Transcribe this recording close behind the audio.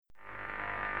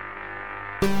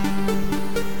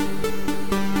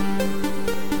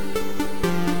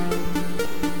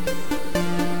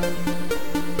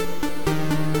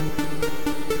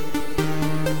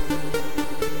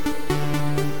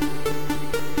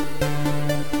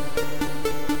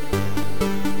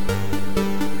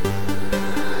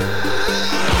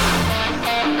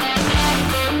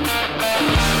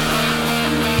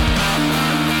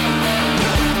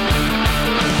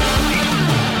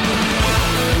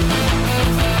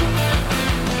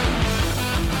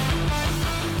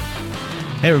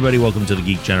Hey everybody, welcome to the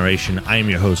Geek Generation. I am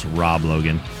your host, Rob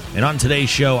Logan, and on today's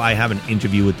show, I have an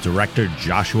interview with director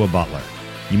Joshua Butler.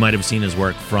 You might have seen his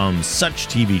work from such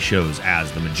TV shows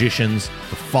as The Magicians,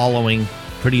 The Following,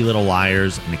 Pretty Little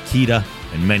Liars, Nikita,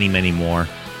 and many, many more.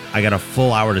 I got a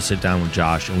full hour to sit down with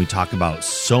Josh, and we talk about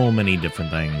so many different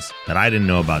things that I didn't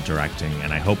know about directing,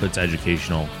 and I hope it's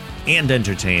educational and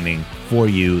entertaining for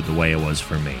you the way it was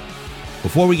for me.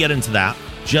 Before we get into that,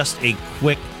 just a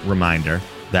quick reminder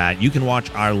that you can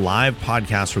watch our live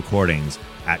podcast recordings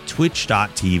at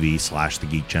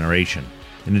twitch.tv/thegeekgeneration.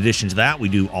 In addition to that, we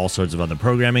do all sorts of other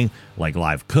programming like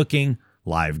live cooking,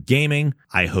 live gaming.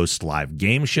 I host live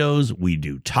game shows. We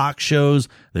do talk shows.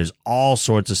 There's all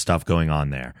sorts of stuff going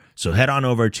on there. So head on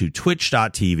over to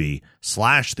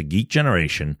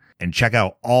twitch.tv/thegeekgeneration and check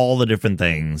out all the different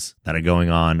things that are going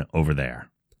on over there.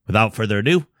 Without further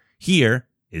ado, here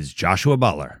is Joshua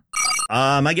Butler.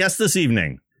 My guest this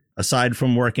evening, aside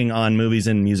from working on movies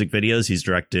and music videos, he's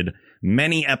directed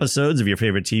many episodes of your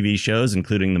favorite TV shows,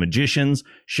 including The Magicians,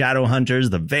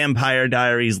 Shadowhunters, The Vampire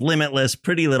Diaries, Limitless,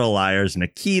 Pretty Little Liars,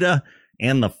 Nikita,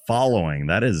 and The Following.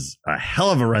 That is a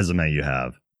hell of a resume you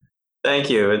have. Thank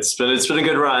you. It's been a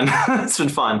good run. It's been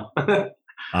fun.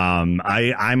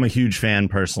 I'm a huge fan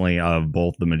personally of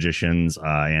both The Magicians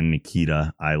and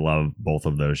Nikita. I love both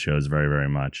of those shows very, very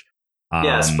much.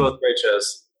 Yes, both great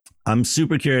shows. I'm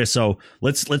super curious. So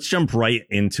let's jump right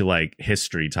into like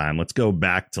history time. Let's go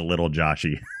back to little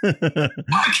Joshy. Okay.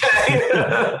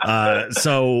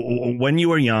 So when you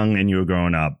were young and you were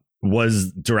growing up,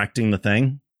 was directing the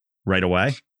thing right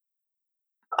away?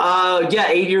 Yeah,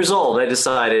 8 years old, I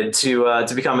decided to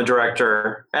become a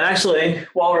director. And actually,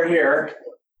 while we're here,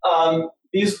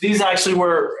 these actually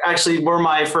were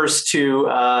my first two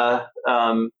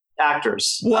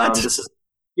actors. What?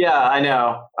 Yeah, I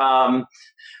know.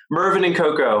 Mervyn and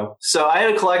Coco. So I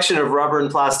had a collection of rubber and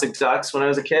plastic ducks when I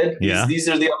was a kid. Yeah. These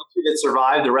are the only two that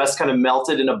survived. The rest kind of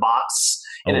melted in a box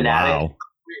in an attic.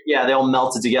 Yeah, they all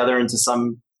melted together into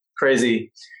some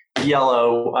crazy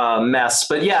yellow mess.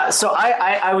 But yeah, so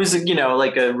I was,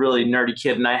 like a really nerdy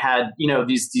kid, and I had,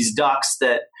 these ducks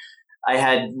that I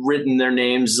had written their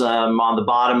names on the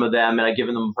bottom of them, and I'd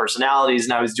given them personalities,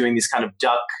 and I was doing these kind of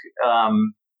duck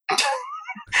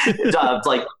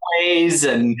like plays,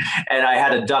 and I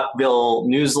had a Duckbill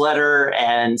newsletter.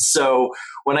 And so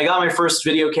when I got my first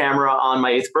video camera on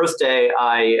my 8th birthday,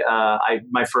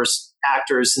 my first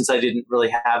actors, since I didn't really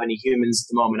have any humans at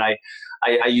the moment, I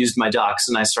used my ducks,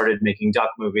 and I started making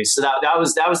duck movies. So that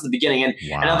was the beginning. And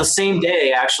wow. And on the same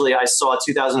day, actually, I saw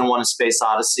 2001: A Space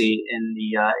Odyssey in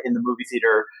the movie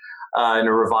theater. In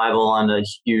a revival on a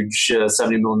huge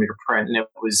 70 millimeter print. And it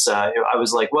was, I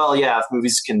was like, well, yeah, if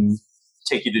movies can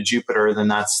take you to Jupiter, then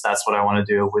that's what I want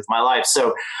to do with my life.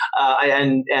 So,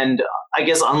 and I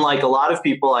guess unlike a lot of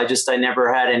people, I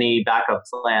never had any backup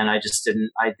plan.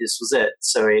 This was it.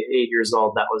 So 8 years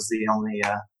old, that was the only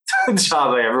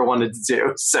job I ever wanted to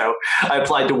do. So I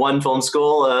applied to one film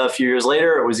school a few years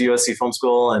later. It was USC Film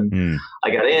School, and I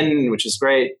got in, which is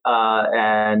great.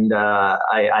 And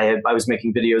I was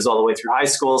making videos all the way through high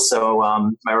school. So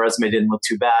my resume didn't look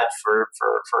too bad for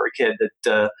a kid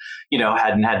that,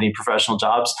 hadn't had any professional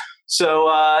jobs. So,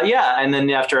 and then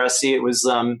after SC, it was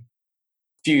a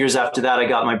few years after that, I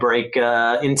got my break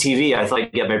in TV. I thought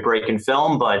I'd get my break in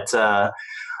film, but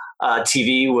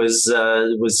TV was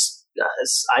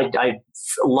I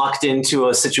lucked into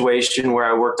a situation where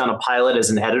I worked on a pilot as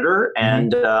an editor,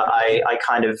 and I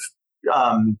kind of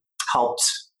helped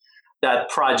that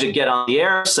project get on the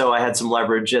air. So I had some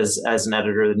leverage as an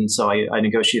editor. And so I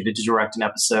negotiated to direct an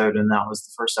episode, and that was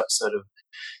the first episode of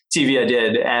TV I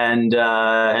did. And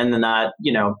then that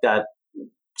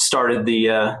started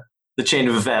the chain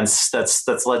of events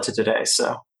that's led to today.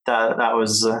 So that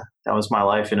was my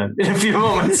life in a few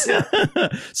moments. Yeah.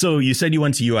 So you said you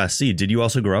went to USC. Did you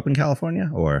also grow up in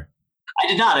California, or? I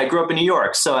did not. I grew up in New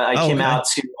York. So I came out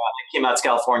to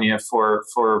California for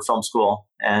film school,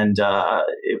 and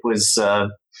it was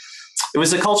a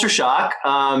culture shock.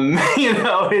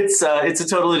 It's a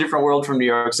totally different world from New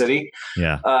York City.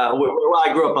 Yeah. Well,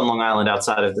 I grew up on Long Island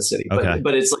outside of the city,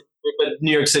 but it's like but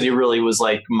New York City really was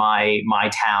like my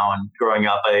town growing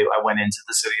up. I went into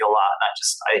the city a lot,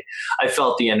 and I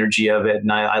felt the energy of it,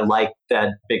 and I like that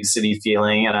big city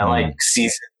feeling, and I like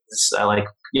seasons. I like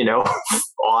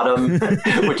autumn,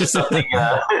 which is something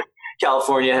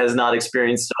California has not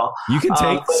experienced at all. You can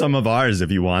take some of ours if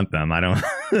you want them. I don't.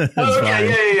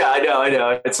 Okay, yeah. I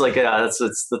know. It's like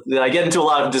I get into a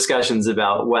lot of discussions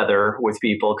about weather with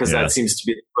people because that seems to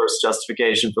be the first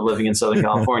justification for living in Southern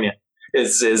California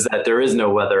is that there is no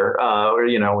weather,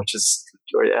 which is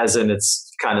as in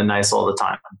it's kind of nice all the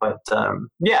time. But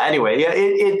anyway,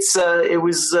 I've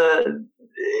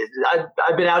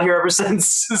been out here ever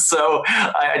since, so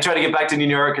I try to get back to New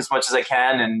York as much as I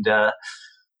can, and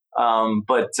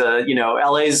LA's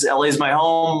my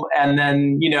home. And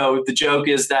then, the joke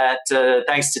is that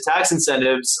thanks to tax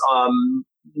incentives,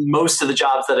 most of the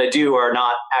jobs that I do are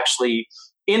not actually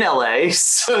in LA.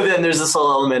 So then there's this whole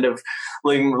element of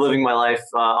living my life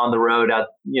on the road out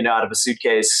of a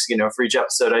suitcase. For each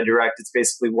episode I direct, it's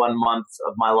basically 1 month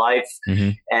of my life.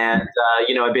 Mm-hmm. And,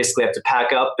 I basically have to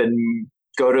pack up and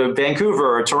go to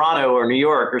Vancouver or Toronto or New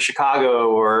York or Chicago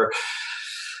or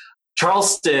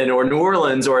Charleston or New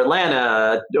Orleans or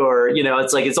Atlanta, or,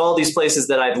 it's all these places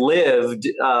that I've lived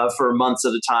for months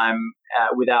at a time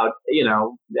without,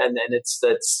 and it's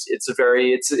an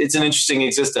interesting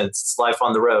existence. It's life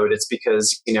on the road. It's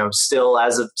because, still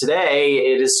as of today,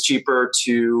 it is cheaper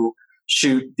to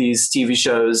shoot these TV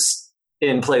shows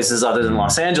in places other than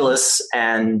Los Angeles.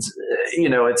 And,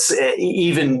 it's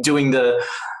even doing the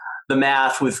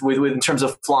math with in terms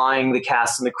of flying the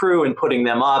cast and the crew and putting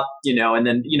them up, and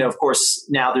then, of course,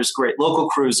 now there's great local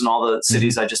crews in all the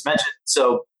cities I just mentioned.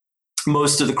 So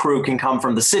most of the crew can come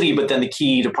from the city, but then the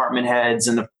key department heads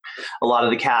and a lot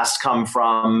of the cast come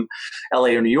from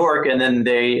LA or New York, and then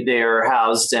they are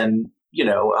housed and,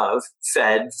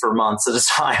 fed for months at a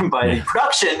time by the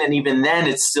production. And even then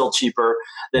it's still cheaper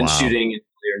than shooting in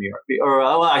LA or New York, or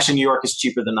actually New York is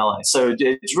cheaper than LA. So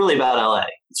it's really about LA.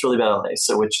 It's really about LA.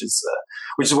 So which is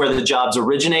where the jobs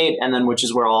originate, and then which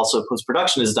is where also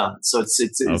post-production is done. So it's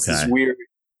this weird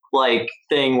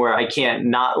thing where I can't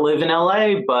not live in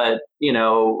LA, but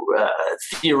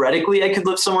theoretically I could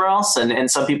live somewhere else. And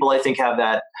some people I think have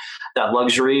that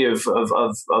luxury of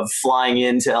flying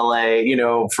into LA,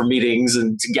 for meetings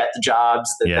and to get the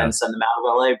jobs that then send them out of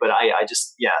LA. But I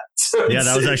just, So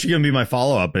that was actually going to be my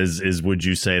follow-up is would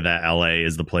you say that LA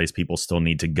is the place people still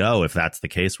need to go? If that's the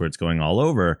case, where it's going all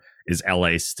over, is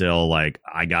LA still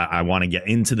I want to get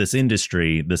into this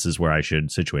industry, this is where I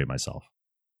should situate myself?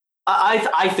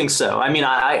 I think so. I mean,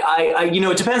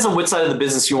 it depends on which side of the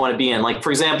business you want to be in. Like, for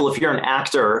example, if you're an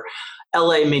actor,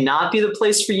 LA may not be the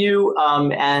place for you.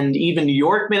 And even New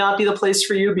York may not be the place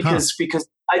for you because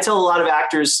I tell a lot of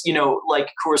actors,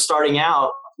 who are starting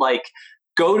out,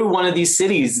 go to one of these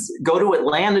cities, go to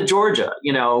Atlanta, Georgia,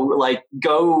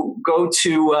 go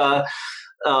to,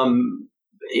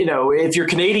 if you're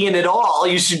Canadian at all,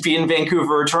 you should be in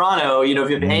Vancouver or Toronto, if you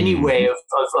have any way of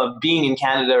being in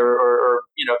Canada or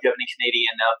if you have any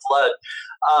Canadian blood,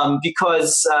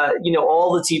 because,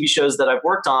 all the TV shows that I've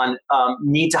worked on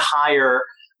need to hire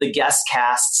the guest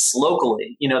casts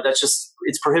locally.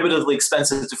 It's prohibitively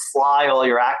expensive to fly all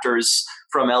your actors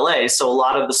from LA. So a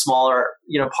lot of the smaller,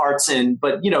 parts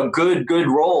but good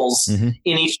roles in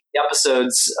each of the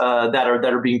episodes that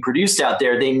are being produced out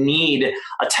there, they need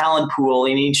a talent pool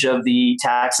in each of the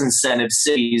tax incentive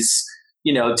cities,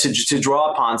 to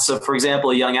draw upon. So, for example,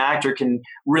 a young actor can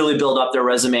really build up their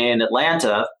resume in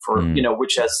Atlanta for,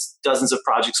 which has dozens of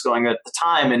projects going at the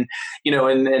time. And,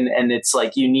 and it's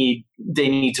like they need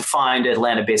to find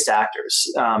Atlanta-based actors.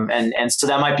 And so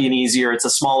that might be it's a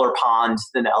smaller pond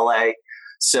than LA.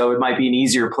 So it might be an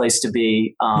easier place to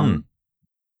be.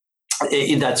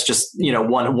 That's just,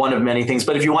 one of many things.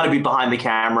 But if you want to be behind the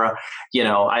camera,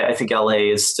 I think LA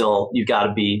is still, you've got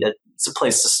to be, it's a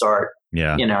place to start.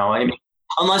 Yeah. I mean,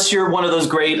 unless you're one of those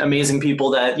great, amazing people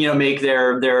that, make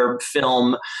their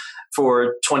film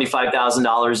for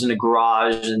 $25,000 in a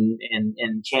garage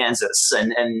in Kansas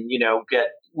and get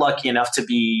lucky enough to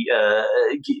be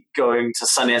going to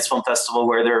Sundance Film Festival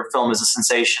where their film is a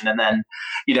sensation. And then,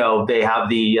 they have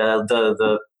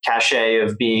the cachet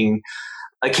of being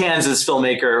a Kansas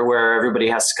filmmaker where everybody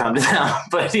has to come to them.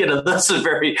 But, that's a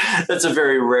very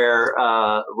rare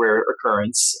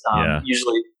occurrence.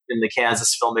 Usually the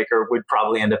Kansas filmmaker would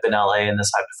probably end up in LA in this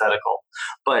hypothetical.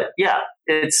 But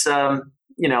it's, New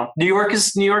York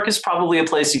is probably a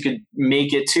place you could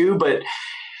make it to, but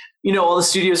all the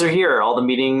studios are here, all the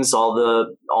meetings, all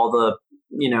the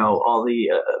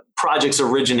projects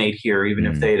originate here, even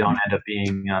if they don't end up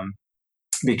being,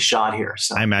 big shot here.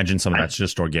 So I imagine some of that's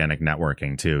just organic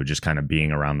networking too, just kind of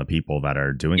being around the people that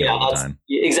are doing it all the time.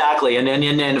 Exactly.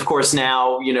 And of course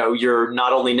now, you're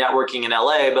not only networking in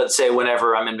LA, but say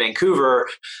whenever I'm in Vancouver,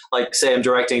 like say I'm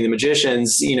directing The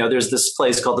Magicians, there's this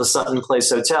place called the Sutton Place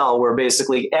Hotel where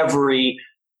basically every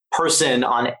person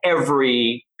on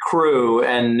every crew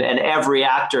and every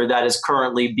actor that is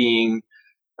currently being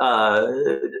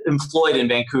employed in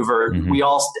Vancouver, we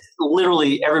all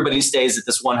literally everybody stays at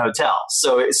this one hotel,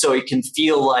 so it can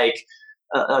feel like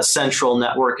a central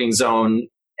networking zone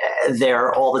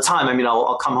there all the time. I mean,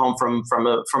 I'll come home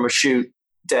from a shoot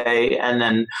day, and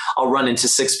then I'll run into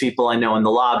 6 people I know in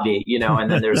the lobby,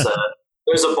 and then there's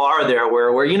a bar there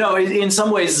where in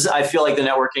some ways I feel like the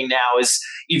networking now is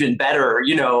even better,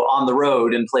 on the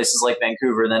road in places like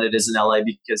Vancouver than it is in LA,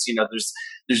 because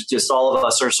there's just all of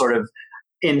us are sort of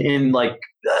in like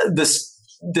this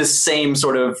same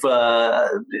sort of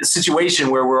situation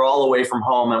where we're all away from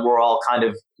home and we're all kind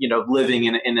of living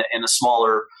in a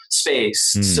smaller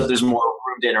space, so there's more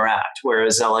room to interact.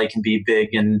 Whereas LA can be big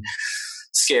and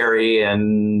scary,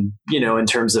 and in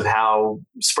terms of how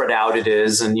spread out it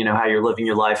is, and how you're living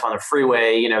your life on a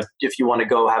freeway. If you want to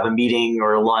go have a meeting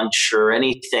or a lunch or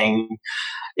anything,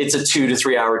 it's a 2 to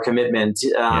 3 hour commitment.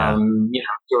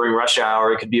 During rush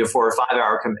hour, it could be a 4 or 5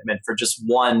 hour commitment for just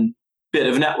one bit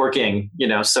of networking.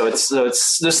 So it's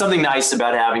there's something nice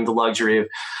about having the luxury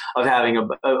of having a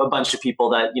bunch of people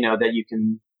that that you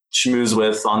can schmooze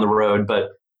with on the road. But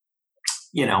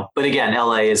again,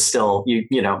 LA is still you've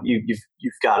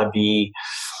got to be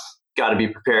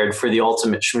prepared for the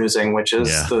ultimate schmoozing, which is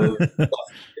the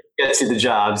gets you the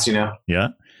jobs. Yeah.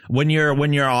 When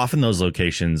you're off in those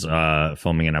locations,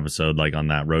 filming an episode like on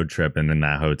that road trip and in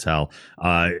that hotel,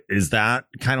 is that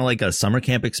kind of like a summer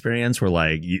camp experience where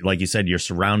like you said, you're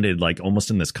surrounded like almost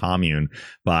in this commune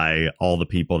by all the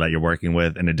people that you're working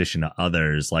with in addition to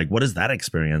others? Like, what is that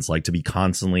experience like to be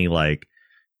constantly like,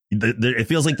 it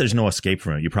feels like there's no escape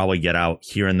from it. You probably get out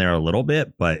here and there a little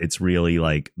bit, but it's really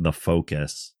like the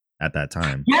focus at that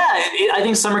time. Yeah, I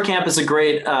think summer camp is a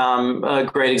great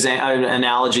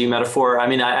analogy, metaphor. I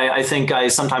mean, I think I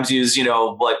sometimes use,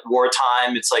 like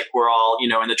wartime. It's like we're all,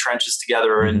 in the trenches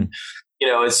together, and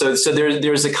so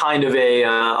there's a kind of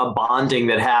a bonding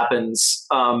that happens,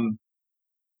 and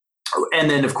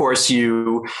then of course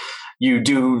you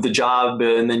do the job,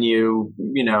 and then you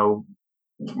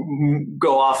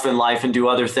go off in life and do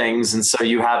other things. And so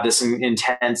you have this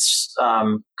intense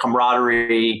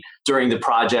camaraderie during the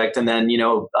project. And then,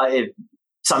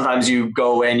 sometimes you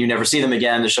go away and you never see them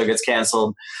again. The show gets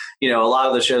canceled. A lot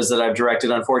of the shows that I've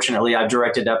directed, unfortunately, I've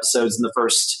directed episodes in the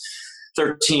first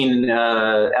 13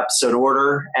 episode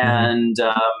order. And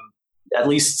at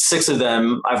least 6 of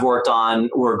them I've worked on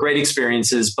were great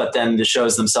experiences, but then the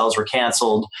shows themselves were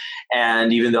canceled.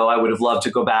 And even though I would have loved to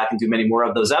go back and do many more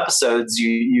of those episodes,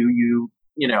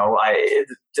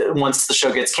 once the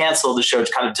show gets canceled, the show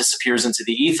kind of disappears into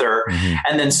the ether.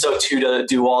 And then so too to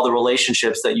do all the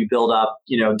relationships that you build up,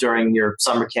 during your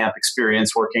summer camp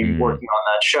experience working on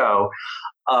that show.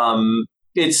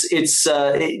 It's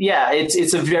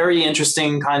a very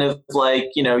interesting kind of like,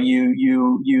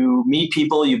 you meet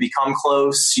people, you become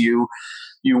close, you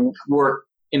work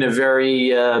in a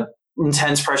very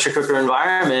intense pressure cooker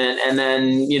environment, and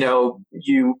then you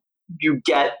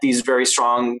get these very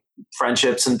strong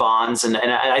friendships and bonds. And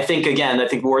I think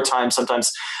wartime, sometimes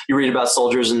you read about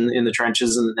soldiers in the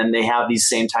trenches, and they have these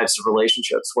same types of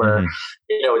relationships where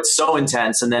it's so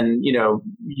intense, and then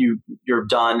you're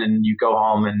done and you go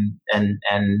home, and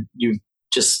you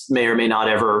just may or may not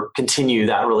ever continue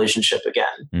that relationship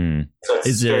again. So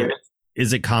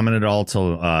is it common at all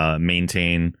to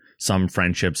maintain some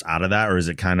friendships out of that, or is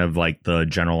it kind of like the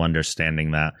general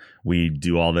understanding that we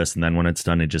do all this and then when it's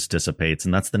done it just dissipates,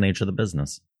 and that's the nature of the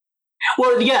business?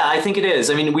 Well, yeah, I think it is.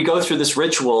 I mean, we go through this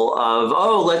ritual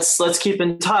of, let's keep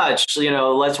in touch.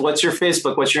 What's your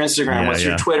Facebook? What's your Instagram? What's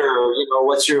your Twitter?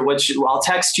 I'll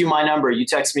text you my number. You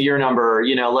text me your number.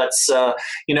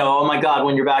 Oh my God,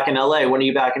 when you're back in LA, when are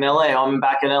you back in LA? Oh, I'm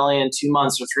back in LA in 2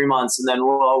 months or 3 months. And then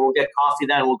we'll get coffee.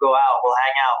 Then we'll go out, we'll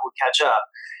hang out, we'll catch up.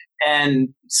 And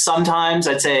sometimes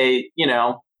I'd say,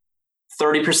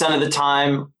 30% of the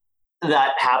time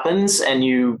that happens, and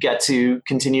you get to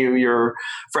continue your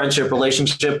friendship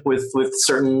relationship with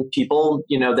certain people,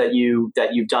 that you've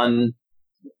done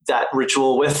that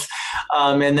ritual with.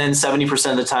 And then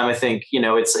 70% of the time, I think,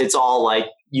 it's all like,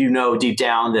 deep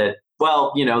down that,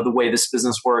 well, the way this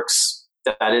business works,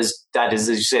 that is, as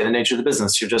you say, the nature of the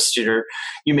business. You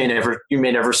may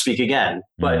never speak again,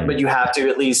 but you have to,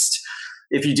 at least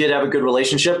if you did have a good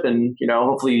relationship, and,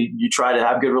 hopefully you try to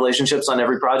have good relationships on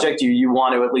every project, you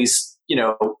want to at least,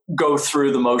 go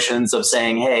through the motions of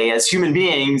saying, hey, as human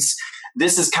beings,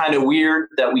 this is kind of weird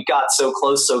that we got so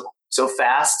close so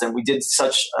fast, and we did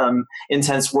such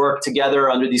intense work together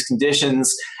under these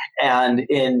conditions. And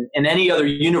in any other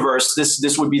universe,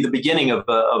 this would be the beginning of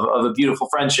a beautiful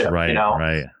friendship. Right.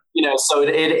 Right. So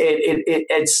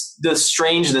it's the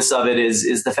strangeness of it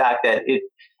is the fact that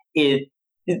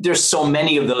there's so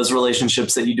many of those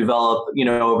relationships that you develop,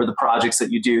 over the projects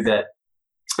that you do, that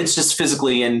it's just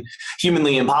physically and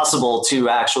humanly impossible to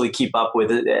actually keep up with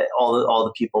all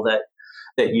the people that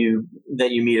you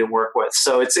meet and work with.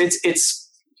 So it's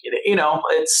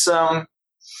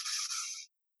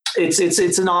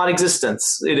a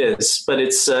non-existence. It is, but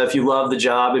it's if you love the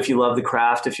job, if you love the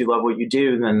craft, if you love what you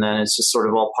do, then it's just sort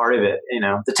of all part of it.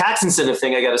 The tax incentive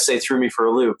thing, I got to say, threw me for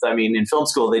a loop. I mean, in film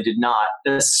school, they did not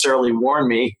necessarily warn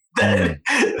me that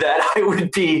I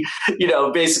would be,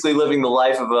 basically living the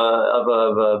life of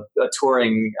a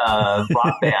touring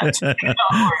rock band.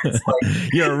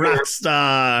 You're a rock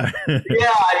star. Yeah,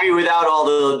 I mean, without all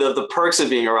the perks of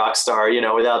being a rock star,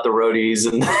 without the roadies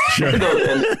and,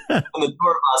 and the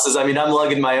tour buses. I mean, I'm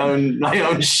lugging my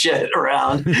own shit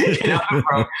around,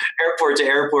 from airport to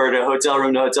airport, hotel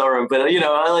room to hotel room. But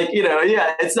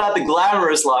it's not the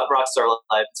glamorous rock star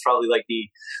life. It's probably like the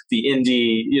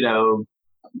indie,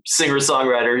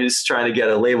 singer-songwriter who's trying to get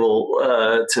a label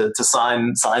to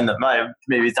sign them.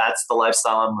 Maybe that's the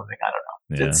lifestyle I'm living. I don't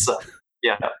know. It's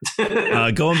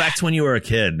going back to when you were a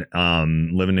kid,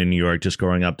 living in New York, just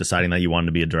growing up, deciding that you wanted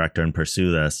to be a director and pursue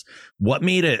this, what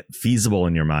made it feasible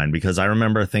in your mind? Because I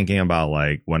remember thinking about,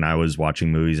 like, when I was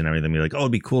watching movies and everything, be like, oh,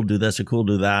 it'd be cool to do this or cool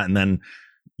to do that. And then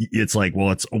it's like,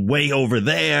 well, it's way over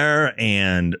there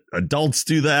and adults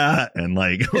do that. And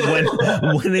like, when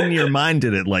in your mind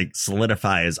did it like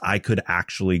solidify as I could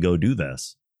actually go do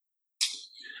this?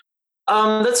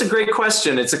 That's a great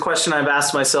question. It's a question I've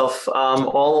asked myself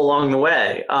all along the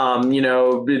way,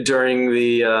 during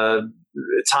the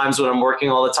times when I'm working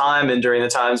all the time, and during the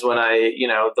times when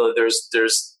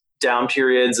there's down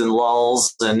periods and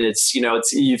lulls, and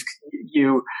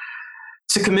you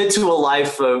to commit to a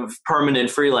life of permanent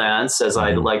freelance, as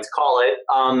I like to call it,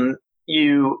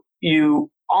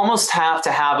 you almost have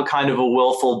to have a kind of a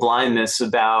willful blindness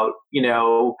about,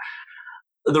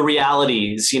 the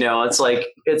realities. It's like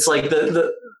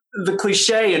the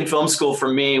cliche in film school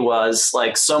for me was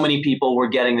like, so many people were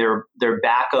getting their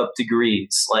backup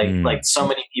degrees. Like so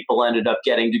many people ended up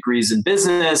getting degrees in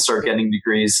business or getting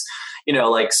degrees,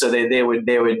 so they would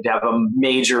have a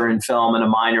major in film and a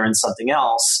minor in something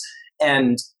else.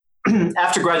 And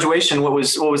after graduation, what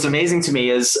was amazing to me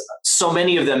is so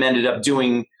many of them ended up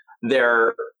doing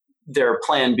their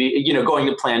plan B, going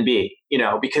to plan B,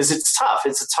 because it's tough.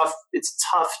 It's a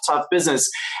tough business.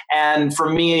 And for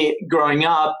me, growing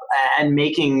up and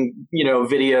making,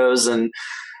 videos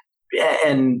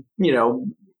and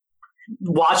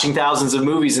watching thousands of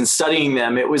movies and studying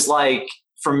them, it was like,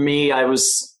 for me, I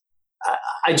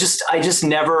just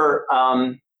never,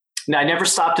 I never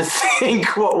stopped to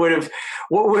think what would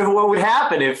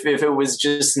happen if it was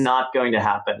just not going to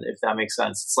happen, if that makes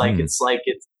sense.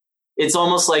 It's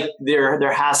almost like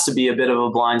there has to be a bit of a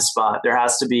blind spot. There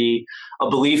has to be a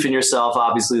belief in yourself,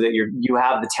 obviously, that you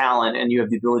have the talent and you have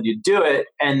the ability to do it,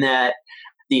 and that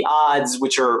the odds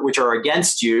which are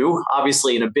against you,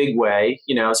 obviously in a big way,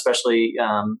 especially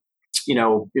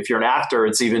if you're an actor,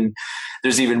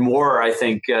 there's even more, I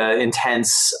think,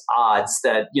 intense odds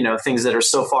that, things that are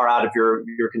so far out of your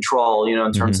control,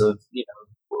 in terms of,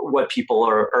 what people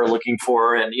are looking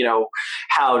for, and,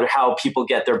 how people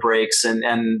get their breaks, and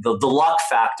the luck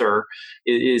factor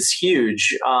is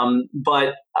huge.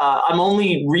 But I'm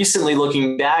only recently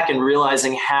looking back and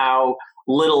realizing how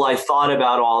little I thought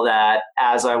about all that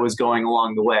as I was going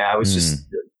along the way. I was just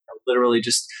literally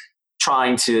just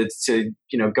trying to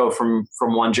go from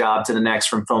one job to the next,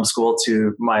 from film school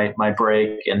to my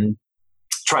break, and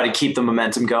try to keep the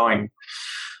momentum going.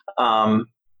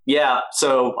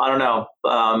 So I don't know.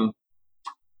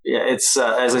 It's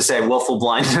as I say, willful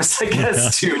blindness, I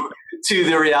guess, to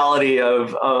the reality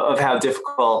of how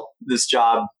difficult this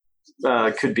job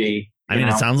could be. I mean,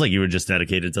 it sounds like you were just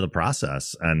dedicated to the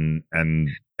process, and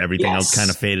everything else kind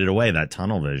of faded away, that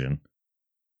tunnel vision.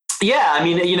 Yeah, I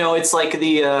mean, it's like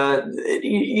the,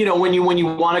 when you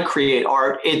want to create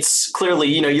art, it's clearly,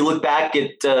 you look back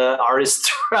at artists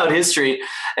throughout history,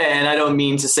 and I don't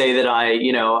mean to say that I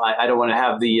don't want to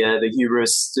have the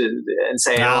hubris and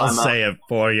say, I'll say it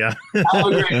for you.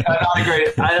 I'm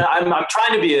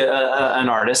trying to be an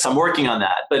artist. I'm working on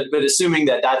that, but assuming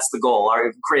that that's the goal,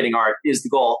 or creating art is the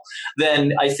goal,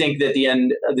 then I think that at the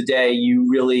end of the day, you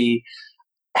really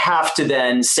have to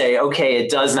then say, okay, it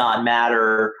does not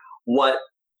matter what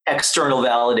external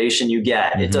validation you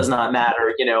get. It does not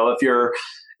matter.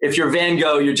 If you're Van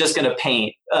Gogh, you're just going to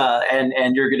paint,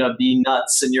 and you're going to be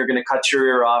nuts, and you're going to cut your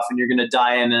ear off, and you're going to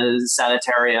die in a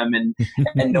sanitarium, and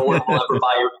no one will ever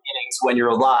buy your paintings when you're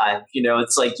alive.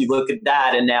 It's like you look at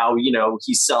that, and now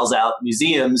he sells out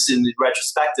museums and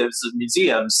retrospectives of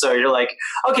museums. So you're like,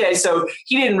 okay, so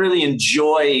he didn't really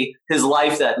enjoy his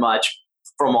life that much,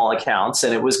 from all accounts,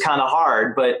 and it was kind of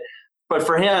hard, but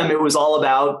for him, it was all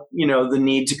about the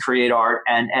need to create art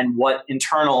and what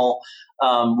internal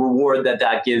reward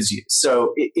that gives you.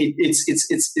 So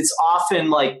it's often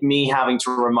like me having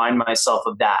to remind myself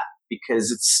of that,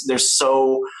 because there's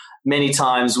so many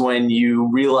times when you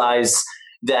realize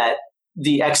that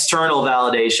the external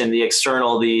validation, the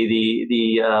external,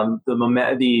 the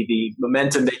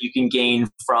momentum that you can gain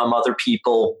from other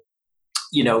people,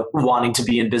 wanting to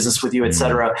be in business with you, et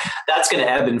cetera, that's going to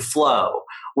ebb and flow.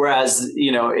 Whereas,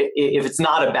 if it's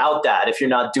not about that, if you're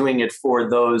not doing it for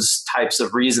those types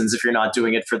of reasons, if you're not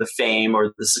doing it for the fame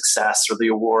or the success or the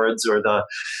awards or the,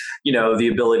 the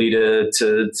ability to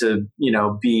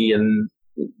be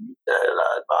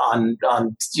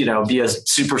be a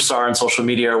superstar on social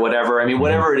media or whatever. I mean,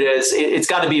 whatever it is, it's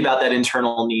got to be about that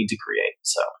internal need to create.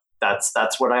 So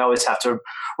that's what I always have to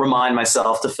remind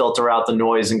myself, to filter out the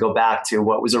noise and go back to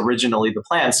what was originally the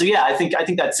plan. So yeah, I think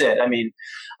that's it. I mean,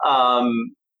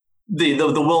 the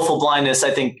willful blindness,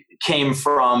 I think, came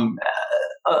from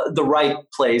the right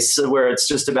place, where it's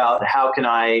just about how can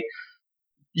I,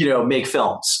 make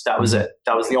films. That was it.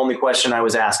 That was the only question I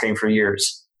was asking for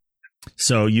years.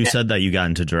 So you said that you got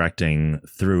into directing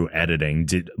through editing.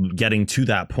 Getting to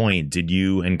that point, did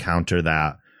you encounter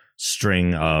that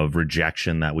string of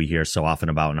rejection that we hear so often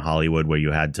about in Hollywood, where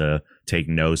you had to take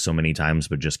no so many times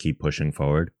but just keep pushing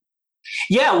forward?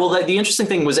 Yeah, well, the interesting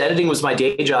thing was editing was my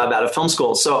day job out of film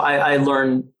school. So I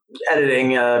learned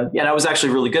editing, and I was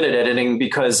actually really good at editing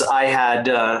because I had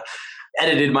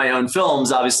edited my own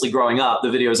films. Obviously, growing up, the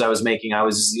videos I was making, I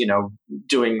was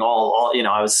doing all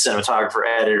I was cinematographer,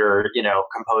 editor,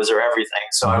 composer, everything.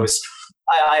 So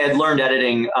I had learned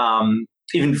editing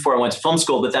even before I went to film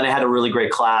school, but then I had a really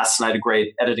great class and I had a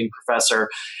great editing professor.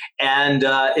 And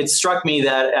it struck me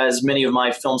that as many of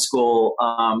my film school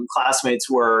classmates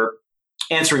were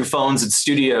answering phones at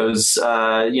studios,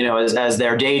 as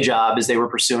their day job, as they were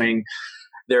pursuing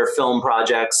their film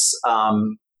projects.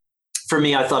 For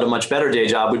me, I thought a much better day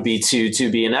job would be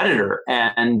to be an editor.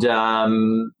 And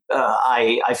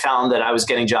I found that I was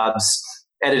getting jobs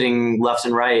editing left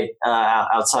and right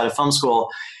outside of film school.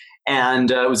 And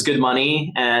it was good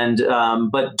money. And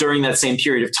but during that same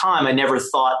period of time, I never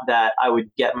thought that I would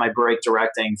get my break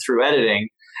directing through editing.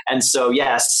 And so,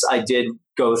 yes, I did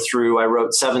go through. I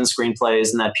wrote 7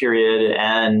 screenplays in that period,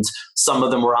 and some of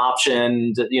them were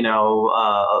optioned.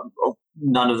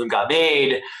 None of them got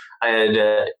made. I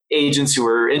had agents who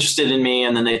were interested in me,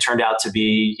 and then they turned out to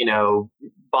be,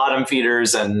 bottom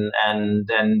feeders and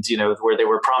where they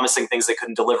were promising things they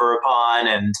couldn't deliver upon.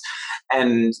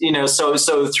 And so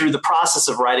through the process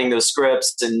of writing those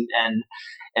scripts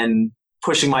and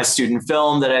pushing my student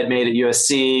film that I'd made at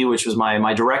USC, which was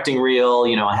my directing reel,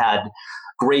 I had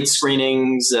great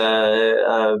screenings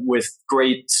with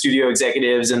great studio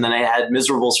executives, and then I had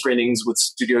miserable screenings with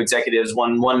studio executives.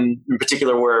 One in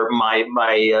particular where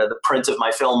the print of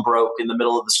my film broke in the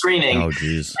middle of the screening. Oh,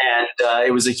 geez. And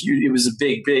it was a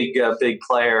big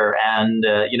player, and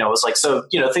it was like, so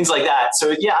things like that.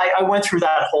 So yeah, I went through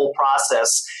that whole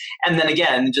process, and then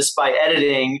again, just by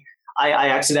editing, I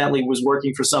accidentally was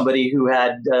working for somebody who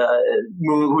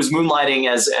was moonlighting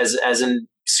as an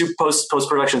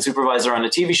post-production supervisor on a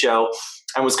TV show,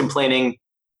 and was complaining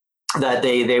that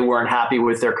they weren't happy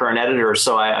with their current editor.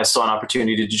 So I saw an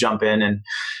opportunity to jump in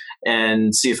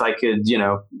and see if I could,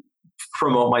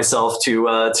 promote myself to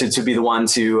be the one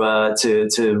to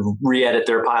re-edit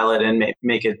their pilot and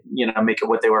make it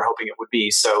what they were hoping it would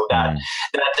be. So that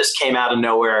just came out of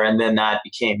nowhere, and then that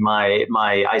became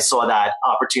I saw that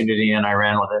opportunity and I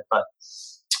ran with it.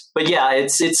 But yeah,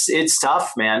 it's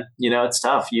tough, man. It's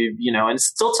tough. And it's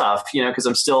still tough, because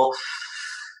I'm still,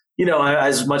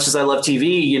 as much as I love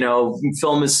TV,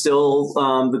 film is still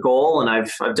the goal, and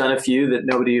I've done a few that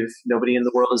nobody in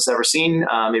the world has ever seen.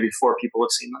 Maybe 4 people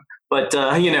have seen them, but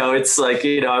it's like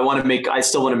I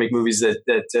still want to make movies that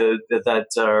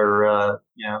are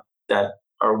that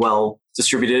are well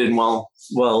distributed and well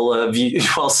viewed,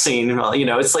 well seen.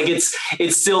 It's like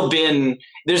it's still been.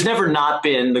 There's never not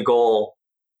been the goal.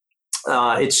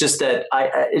 It's just that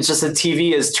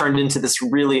TV has turned into this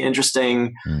really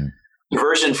interesting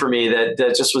version for me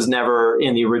that just was never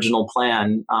in the original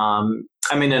plan.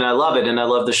 I mean, and I love it, and I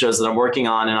love the shows that I'm working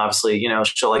on, and obviously, a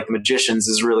show like The Magicians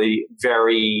is really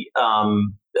very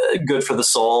good for the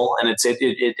soul, and it's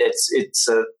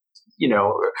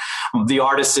the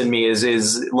artist in me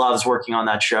is loves working on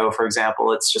that show. For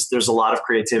example, it's just there's a lot of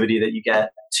creativity that you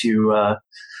get to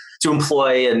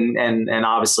employ, and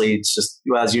obviously it's just,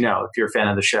 as you know, if you're a fan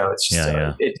of the show, it's just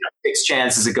it takes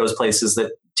chances, it goes places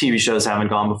that TV shows haven't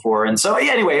gone before, and so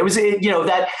anyway, it was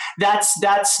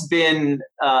that's been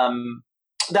the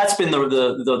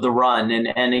run,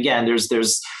 and again, there's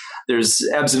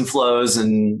ebbs and flows,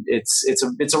 and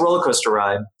it's a roller coaster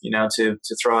ride, to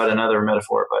throw out another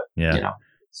metaphor, but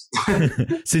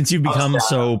Since you've become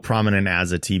so prominent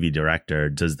as a TV director,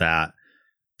 does that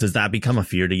become a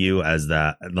fear to you, as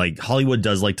that, like, Hollywood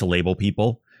does like to label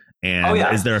people? And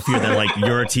is there a fear that, like,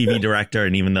 you're a TV director,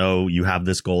 and even though you have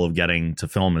this goal of getting to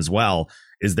film as well,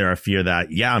 is there a fear that,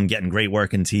 I'm getting great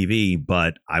work in TV,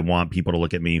 but I want people to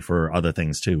look at me for other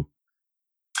things too?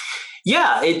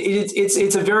 Yeah,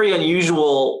 it's a very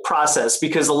unusual process,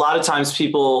 because a lot of times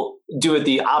people do it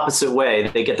the opposite way.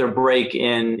 They get their break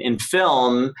in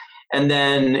film, and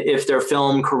then if their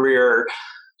film career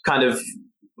kind of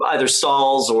either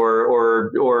stalls or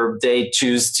they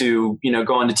choose to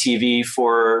go into TV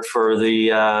for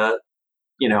the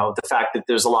the fact that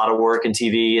there's a lot of work in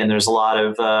TV, and there's a lot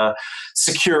of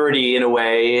security in a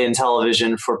way in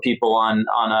television for people on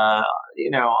a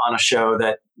show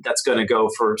that's going to go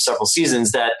for several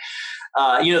seasons, that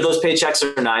those paychecks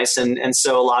are nice, and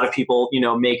so a lot of people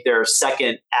make their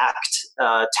second act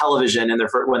television, and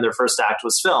when their first act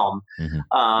was film. Mm-hmm.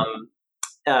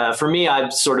 For me,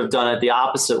 I've sort of done it the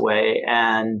opposite way,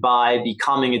 and by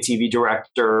becoming a TV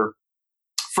director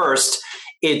first,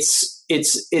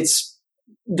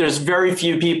 there's very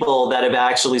few people that have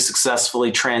actually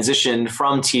successfully transitioned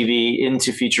from TV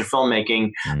into feature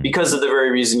filmmaking, because of the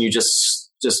very reason you just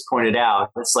pointed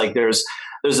out. It's like there's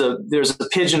a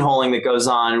pigeonholing that goes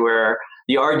on, where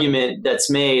the argument that's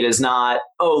made is not,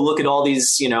 oh, look at all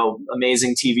these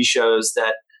amazing TV shows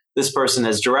that this person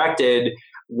has directed.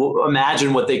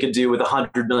 Imagine what they could do with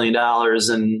 $100 million or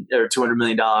 $200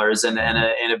 million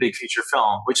and a big feature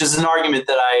film, which is an argument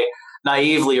that I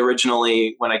naively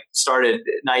originally, when I started,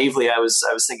 I was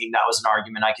thinking that was an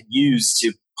argument I could use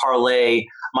to parlay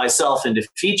myself into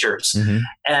features. Mm-hmm.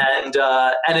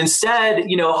 And instead,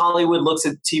 Hollywood looks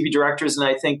at TV directors, and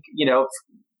I think,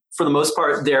 for the most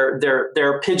part,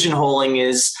 their pigeonholing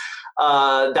is,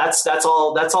 that's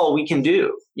all we can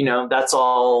do. That's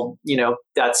all,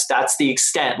 that's the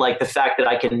extent, like the fact that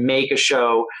I can make a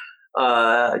show,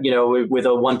 with a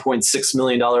 $1.6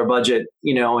 million budget,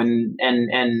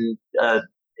 and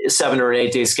 7 or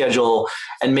 8 day schedule,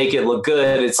 and make it look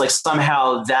good. It's like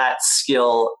somehow that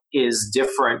skill is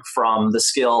different from the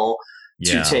skill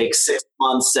to take 6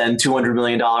 months and $200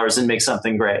 million and make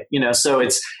something great. So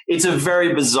it's a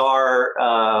very bizarre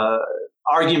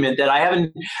argument that I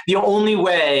haven't. The only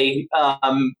way,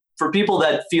 for people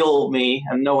that feel me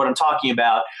and know what I'm talking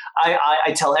about,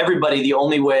 I tell everybody the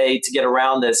only way to get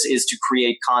around this is to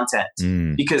create content,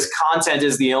 because content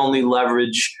is the only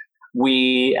leverage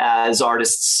we as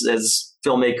artists, as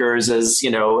filmmakers, as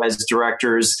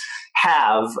directors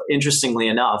have, interestingly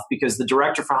enough, because the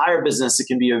director for hire business, it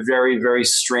can be a very, very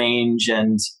strange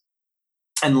and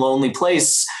lonely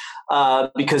place,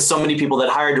 because so many people that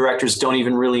hire directors don't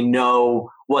even really know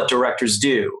what directors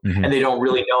do. Mm-hmm. And they don't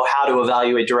really know how to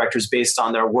evaluate directors based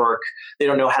on their work. They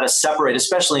don't know how to separate,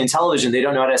 especially in television, they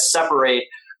don't know how to separate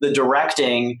the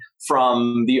directing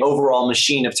from the overall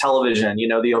machine of television,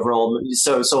 the overall.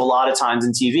 So a lot of times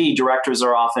in TV, directors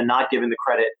are often not given the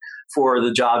credit for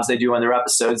the jobs they do on their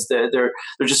episodes. They're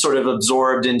just sort of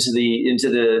absorbed into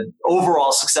the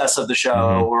overall success of the show,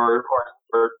 mm-hmm.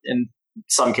 or in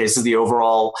some cases the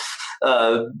overall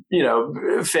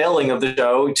failing of the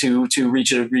show to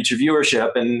reach a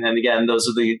viewership. And again, those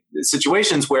are the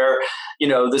situations where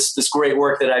this great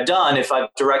work that I've done, if I've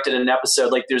directed an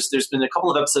episode, like there's been a couple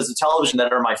of episodes of television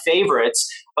that are my favorites,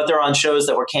 but they're on shows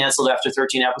that were canceled after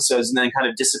 13 episodes and then kind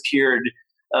of disappeared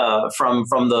from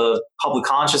the public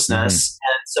consciousness.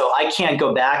 Mm-hmm. And so I can't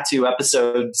go back to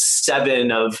episode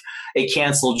 7 of a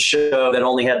canceled show that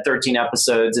only had 13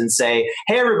 episodes and say,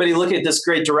 hey, everybody, look at this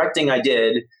great directing I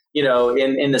did,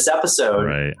 in this episode.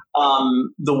 Right.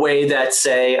 The way that,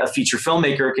 say, a feature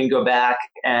filmmaker can go back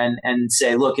and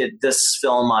say, look at this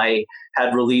film I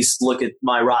had released, look at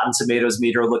my Rotten Tomatoes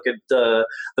meter, look at the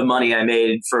money I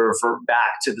made for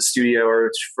back to the studio, or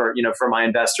for my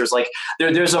investors. Like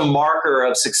there's a marker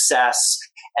of success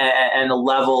and a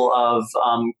level of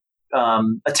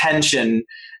attention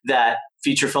that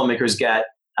feature filmmakers get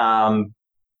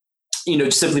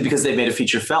simply because they've made a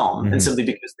feature film, and simply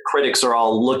because the critics are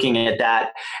all looking at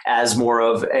that as more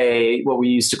of what we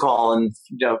used to call, and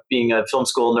being a film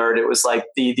school nerd, it was like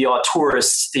the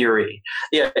auteurist theory,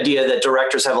 the idea that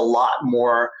directors have a lot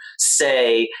more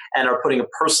say and are putting a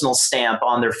personal stamp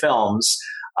on their films.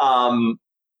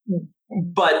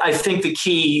 But I think the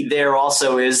key there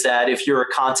also is that if you're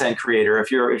a content creator, if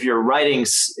you're writing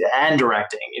and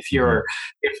directing, or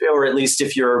at least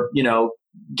if you're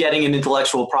getting an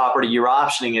intellectual property, you're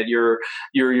optioning it,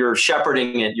 you're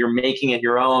shepherding it, you're making it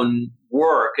your own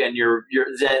work, and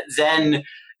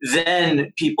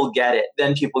then people get it.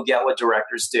 Then people get what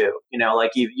directors do.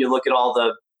 Like you look at all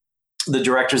the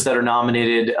directors that are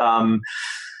nominated,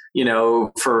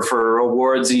 for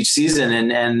awards each season,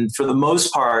 and for the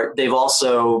most part, they've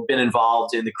also been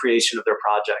involved in the creation of their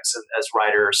projects as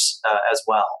writers as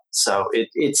well. So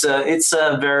it's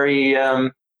a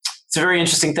very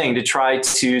interesting thing to try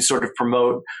to sort of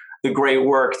promote the great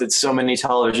work that so many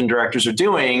television directors are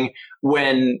doing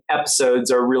when episodes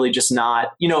are really just not,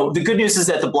 the good news is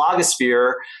that the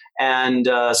blogosphere and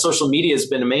social media has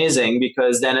been amazing,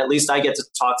 because then at least I get to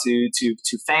talk to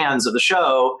fans of the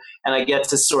show, and I get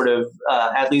to sort of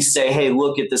at least say, hey,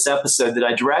 look at this episode that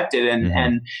I directed,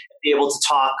 and be able to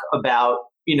talk about,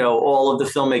 all of the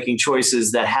filmmaking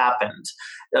choices that happened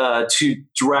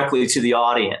directly to the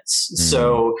audience.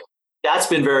 So that's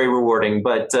been very rewarding,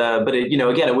 but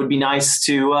again, it would be nice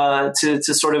to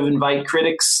sort of invite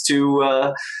critics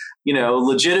to,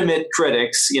 legitimate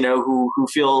critics, who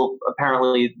feel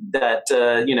apparently that,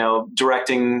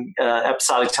 directing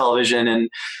episodic television and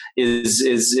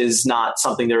is not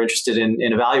something they're interested in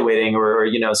evaluating, or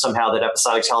somehow that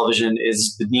episodic television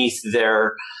is beneath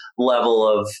their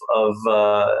level of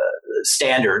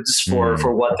standards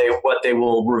for what they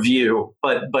will review.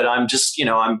 But I'm just,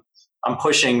 I'm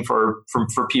pushing for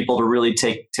people to really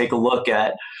take a look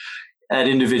at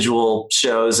individual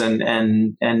shows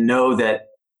and know that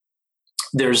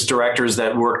there's directors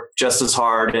that work just as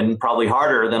hard and probably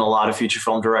harder than a lot of feature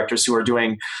film directors who are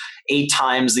doing 8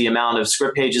 times the amount of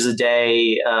script pages a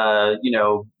day,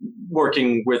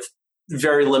 working with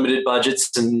very limited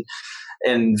budgets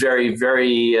and very,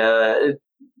 very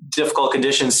difficult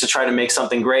conditions to try to make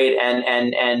something great,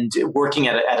 and working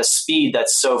at a speed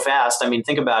that's so fast. I mean,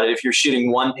 think about it. If you're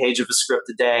shooting 1 page of a script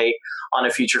a day on a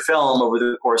feature film over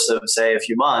the course of, say, a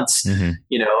few months,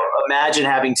 imagine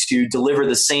having to deliver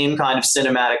the same kind of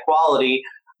cinematic quality,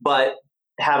 but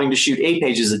having to shoot 8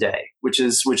 pages a day, which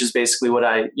is basically what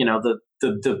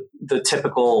the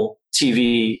typical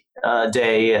TV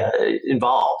day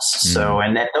involves. So,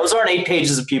 and those aren't 8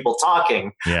 pages of people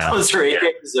talking. Yeah. Those are 8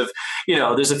 pages of,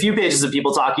 there's a few pages of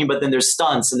people talking, but then there's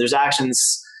stunts and there's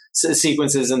actions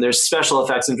sequences and there's special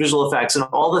effects and visual effects and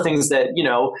all the things that,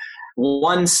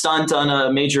 one stunt on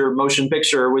a major motion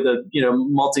picture with a,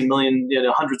 multi-million,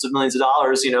 hundreds of millions of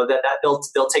dollars, that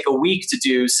they'll take a week to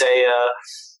do, say,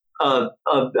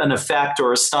 an effect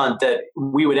or a stunt that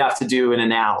we would have to do in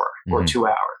an hour or 2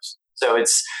 hours. So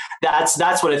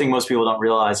that's what I think most people don't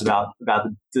realize about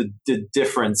the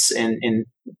difference in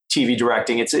TV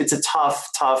directing. It's a tough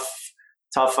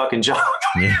fucking job.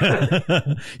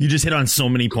 Yeah. You just hit on so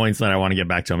many points that I want to get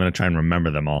back to. I'm going to try and remember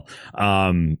them all.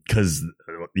 Cause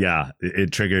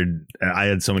it triggered, I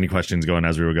had so many questions going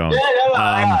as we were going.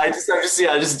 Just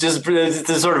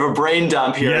sort of a brain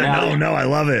dump here. Yeah, no, I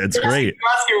love it. It's great. You're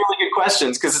asking really good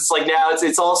questions, because it's like now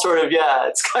it's all sort of,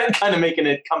 it's kind of making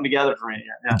it come together for me.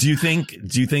 Yeah. Do you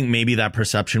think maybe that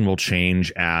perception will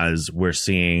change as we're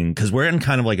seeing, because we're in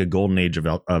kind of like a golden age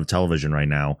of television right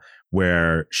now,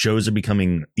 where shows are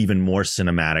becoming even more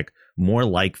cinematic, more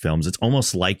like films. It's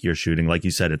almost like you're shooting, like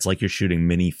you said, it's like you're shooting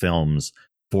mini films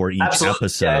for each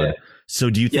episode. Yeah. So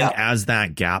do you think as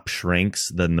that gap shrinks,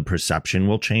 then the perception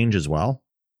will change as well?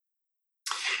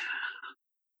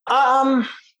 I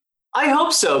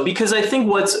hope so, because I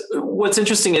think what's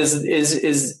interesting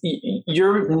is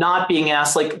you're not being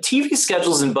asked, like TV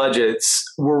schedules and budgets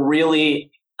were really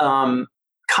kind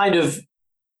of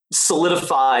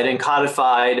solidified and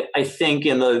codified, I think,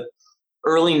 in the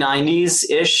early 90s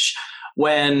ish,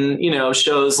 when,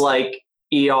 shows like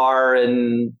ER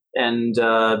and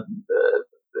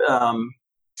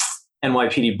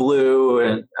NYPD Blue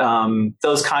and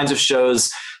those kinds of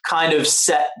shows kind of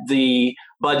set the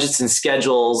budgets and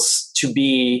schedules to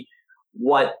be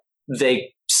what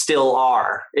they still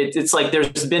are. It's like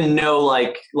there's been no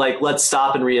like let's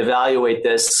stop and reevaluate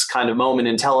this kind of moment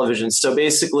in television. So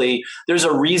basically, there's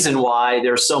a reason why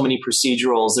there's so many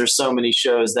procedurals. There's so many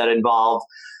shows that involve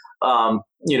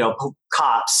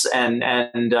cops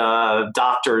and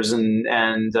doctors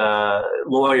and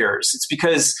lawyers. It's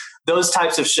because those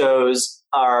types of shows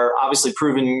are obviously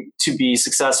proven to be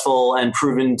successful and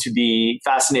proven to be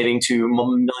fascinating to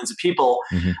millions of people.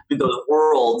 Those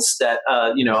worlds that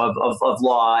of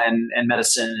law and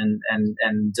medicine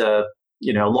and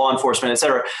law enforcement, et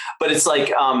cetera. But it's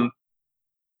like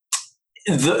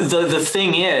the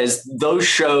thing is, those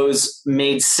shows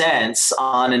made sense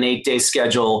on an 8-day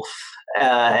schedule.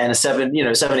 And a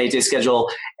 7-8 day schedule,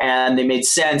 and they made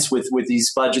sense with these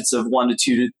budgets of $1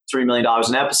 to $2 to $3 million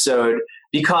an episode,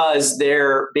 because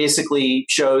they're basically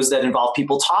shows that involve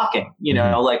people talking.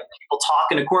 Like people talk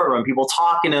in a courtroom, people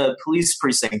talk in a police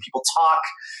precinct, people talk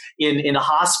in a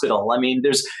hospital. I mean,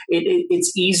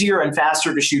 it's easier and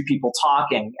faster to shoot people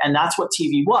talking, and that's what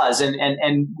TV was. And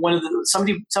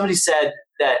somebody said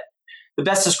that the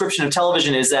best description of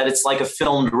television is that it's like a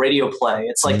filmed radio play.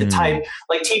 It's like the type,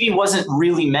 like TV wasn't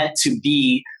really meant to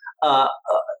be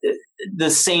the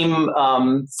same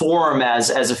form as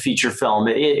a feature film.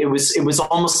 It was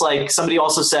almost like, somebody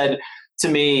also said to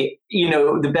me,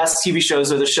 the best TV shows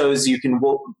are the shows you can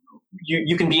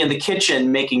be in the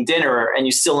kitchen making dinner and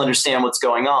you still understand what's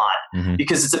going on,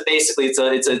 because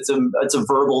it's a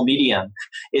verbal medium.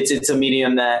 It's a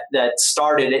medium that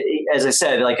started, as I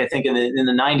said, like I think in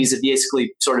the 90s, it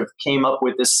basically sort of came up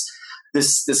with this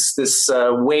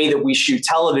way that we shoot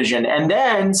television. And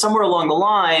then somewhere along the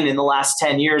line, in the last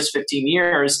 10 years, 15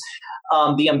 years,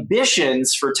 the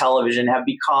ambitions for television have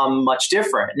become much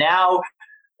different. Now,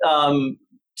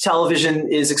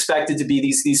 television is expected to be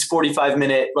these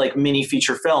 45-minute like mini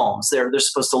feature films. They're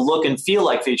supposed to look and feel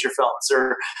like feature films.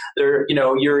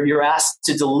 You're asked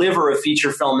to deliver a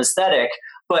feature film aesthetic,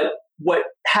 but what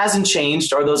hasn't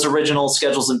changed are those original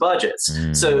schedules and budgets.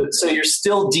 So you're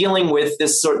still dealing with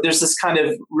this there's this kind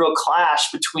of real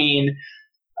clash between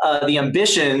the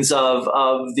ambitions of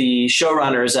the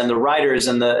showrunners and the writers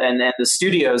and the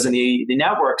studios and the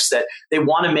networks, that they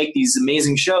want to make these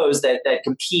amazing shows that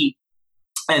compete.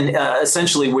 And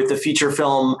essentially, with the feature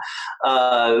film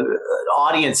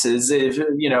audiences,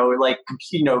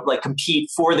 compete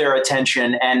for their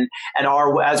attention and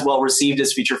are as well received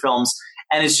as feature films.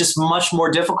 And it's just much more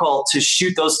difficult to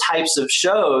shoot those types of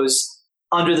shows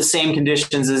under the same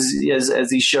conditions as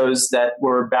these shows that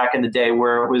were back in the day,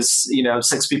 where it was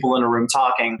 6 people in a room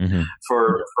talking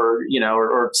or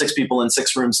 6 people in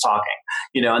 6 rooms talking,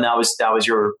 and that was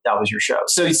your show.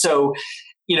 So.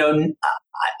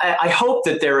 I hope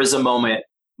that there is a moment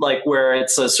like where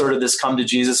it's a sort of this come to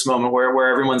Jesus moment where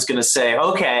everyone's going to say,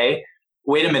 okay,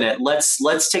 wait a minute,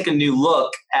 let's take a new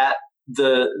look at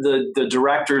the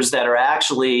directors that are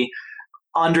actually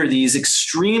under these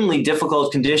extremely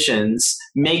difficult conditions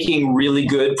making really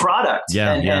good product.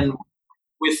 And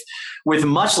with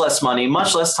much less money,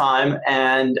 much less time,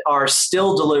 and are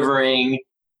still delivering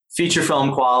feature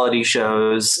film quality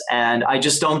shows. And I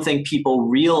just don't think people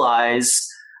realize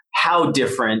how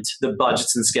different the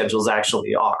budgets and schedules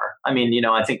actually are. I mean,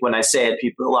 I think when I say it,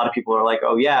 a lot of people are like,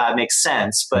 "Oh, yeah, it makes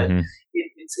sense." But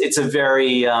it's a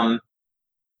very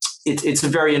it's a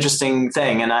very interesting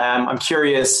thing, and I'm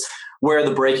curious where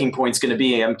the breaking point's going to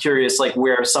be. I'm curious, like,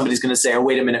 where somebody's going to say, "Oh,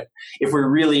 wait a minute! If we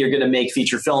really are going to make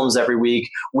feature films every week,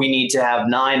 we need to have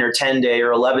 9 or 10 day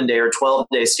or 11 day or 12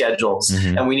 day schedules,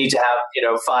 and we need to have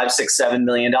 $5, $6, $7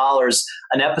 million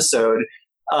an episode."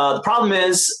 The problem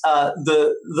is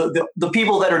the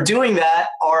people that are doing that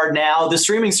are now the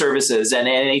streaming services and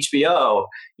HBO,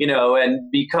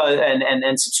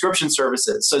 and subscription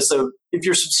services. So if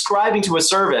you're subscribing to a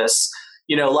service,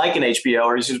 like an HBO,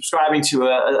 or you're subscribing to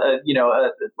a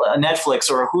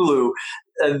Netflix or a Hulu,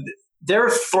 they're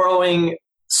throwing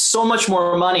so much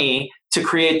more money to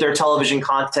create their television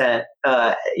content,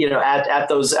 at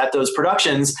those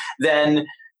productions than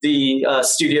the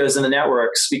studios and the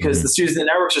networks, because the studios and the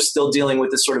networks are still dealing with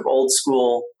this sort of old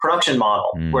school production model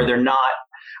where they're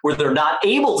not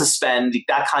able to spend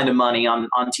that kind of money on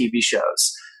TV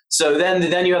shows. So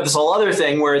then you have this whole other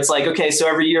thing where it's like, okay, so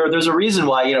every year there's a reason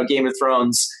why, Game of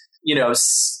Thrones,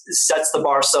 sets the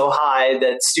bar so high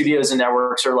that studios and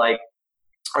networks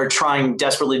are trying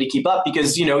desperately to keep up,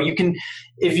 because, you can,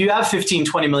 if you have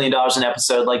 $15-20 million an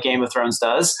episode like Game of Thrones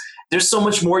does, there's so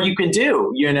much more you can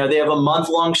do. They have a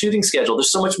month-long shooting schedule.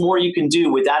 There's so much more you can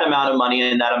do with that amount of money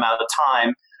and that amount of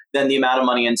time than the amount of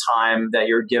money and time that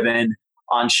you're given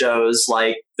on shows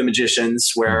like The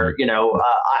Magicians, where,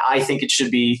 I think it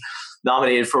should be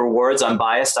nominated for awards. I'm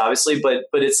biased, obviously, but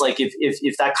it's like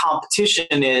if that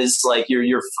competition is like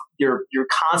you're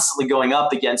constantly going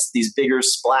up against these bigger,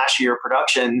 splashier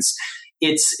productions,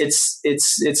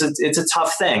 it's a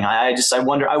tough thing. I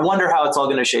wonder how it's all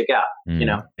going to shake out.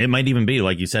 It might even be,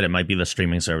 like you said, it might be the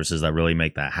streaming services that really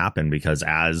make that happen, because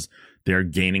as they're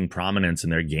gaining prominence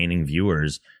and they're gaining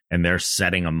viewers and they're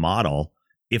setting a model,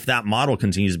 if that model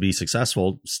continues to be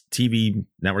successful, TV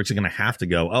networks are going to have to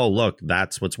go, oh, look,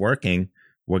 that's what's working.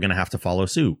 We're going to have to follow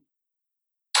suit.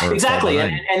 Exactly.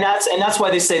 And that's why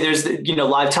they say there's,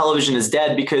 live television is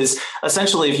dead, because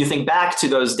essentially, if you think back to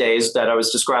those days that I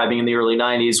was describing in the early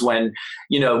 90s when,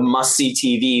 must-see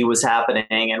TV was happening,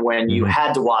 and when you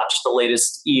had to watch the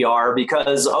latest ER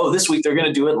because, this week they're going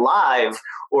to do it live,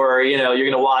 or, you're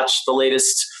going to watch the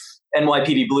latest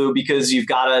NYPD Blue because you've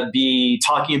got to be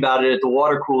talking about it at the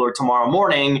water cooler tomorrow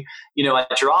morning,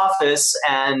 at your office,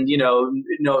 and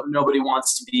nobody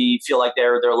wants to feel like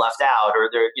they're left out, or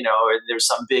or there's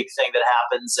some big thing that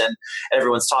happens and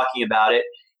everyone's talking about it,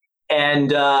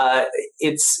 and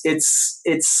it's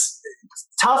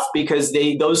tough because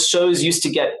those shows used to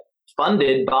get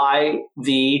funded by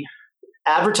the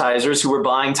advertisers who were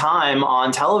buying time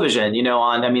on television.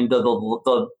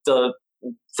 The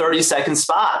 30-second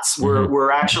spots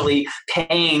were actually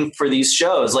paying for these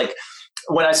shows. Like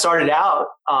when I started out,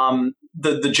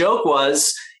 the joke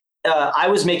was I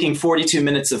was making 42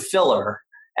 minutes of filler,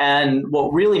 and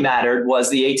what really mattered was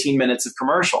the 18 minutes of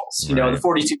commercials. Right. The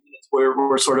 42 minutes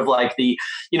were sort of like the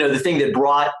thing that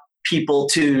brought people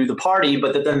to the party,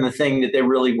 but then the thing that they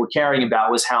really were caring about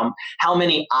was how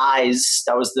many eyes,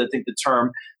 that was the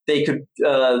term, they could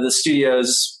the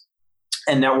studios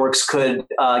and networks could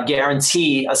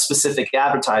guarantee a specific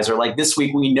advertiser. Like this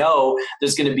week, we know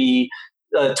there's going to be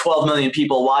 12 million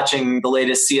people watching the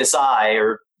latest CSI,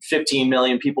 or 15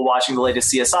 million people watching the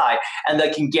latest CSI, and they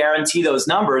can guarantee those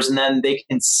numbers, and then they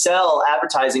can sell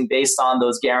advertising based on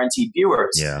those guaranteed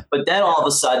viewers. Yeah. But then all of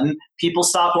a sudden, people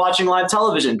stopped watching live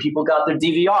television. People got their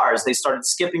DVRs. They started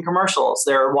skipping commercials.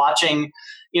 They're watching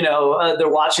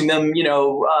them,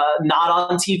 not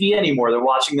on TV anymore. They're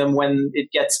watching them when it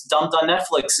gets dumped on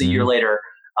Netflix a year later.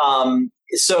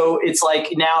 So it's like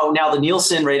now the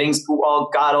Nielsen ratings all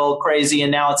got all crazy,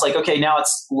 and now it's like, okay, now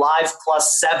it's live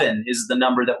plus 7 is the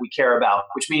number that we care about,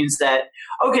 which means that,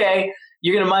 okay,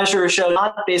 you're going to measure a show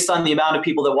not based on the amount of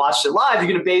people that watched it live. You're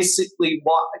going to basically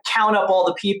count up all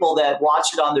the people that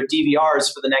watched it on their DVRs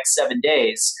for the next 7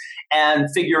 days, and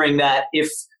figuring that if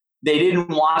they didn't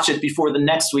watch it before the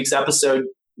next week's episode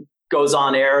goes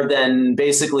on air, then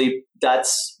basically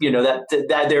that's,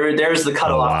 there's the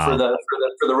cutoff for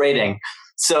the rating.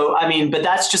 So, but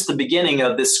that's just the beginning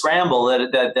of this scramble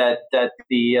that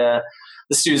the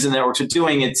studios and networks are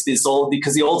doing. It's this old,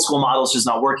 because the old school model is just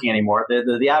not working anymore.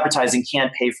 The advertising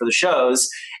can't pay for the shows.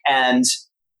 And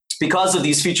because of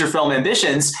these feature film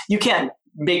ambitions, you can't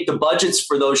make the budgets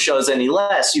for those shows any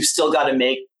less. You've still got to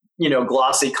make,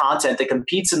 glossy content that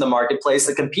competes in the marketplace,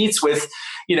 that competes with,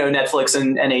 Netflix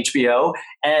and HBO.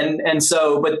 And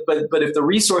so, but if the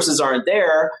resources aren't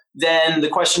there, then the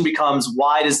question becomes,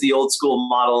 why does the old school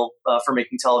model for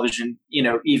making television,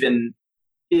 why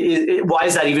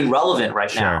is that even relevant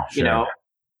right now? Sure.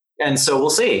 And so we'll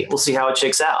see how it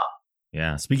shakes out.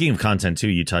 Yeah. Speaking of content too,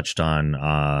 you touched on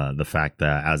the fact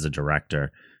that as a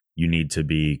director, you need to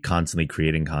be constantly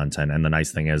creating content. And the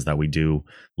nice thing is that we do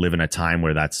live in a time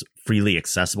where that's freely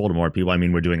accessible to more people.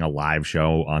 We're doing a live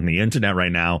show on the internet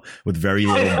right now with very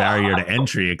little barrier to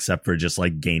entry, except for just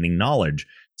like gaining knowledge.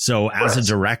 So as a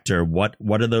director, what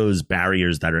are those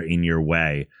barriers that are in your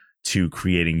way to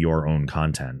creating your own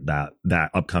content that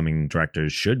upcoming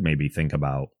directors should maybe think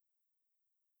about?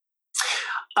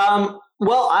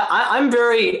 Well, I'm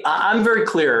very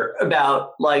clear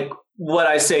about like what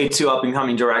I say to up and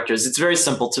coming directors. It's very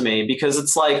simple to me, because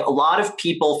it's like a lot of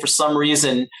people for some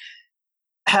reason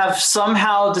have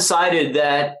somehow decided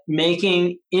that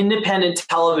making independent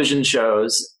television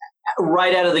shows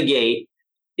right out of the gate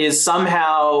is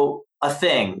somehow a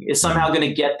thing, is somehow going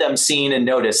to get them seen and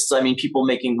noticed. People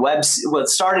making what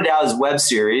started out as web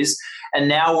series, and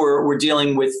now we're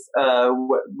dealing with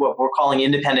what we're calling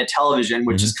independent television,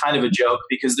 which is kind of a joke,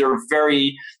 because there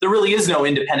really is no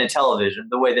independent television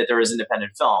the way that there is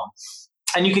independent film.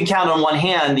 And you can count on one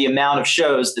hand the amount of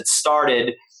shows that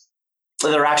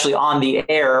are actually on the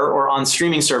air or on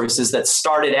streaming services that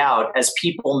started out as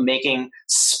people making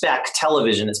spec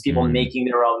television, as people making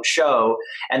their own show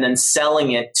and then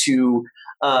selling it to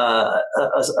a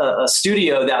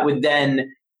studio that would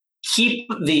then keep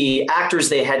the actors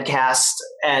they had cast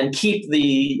and keep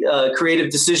the creative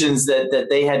decisions that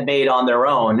they had made on their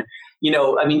own.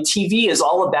 TV is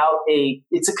all about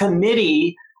it's a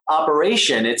committee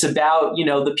operation. It's about,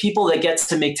 the people that gets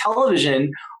to make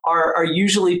television are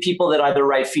usually people that either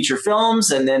write feature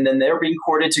films, and then they're being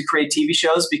courted to create TV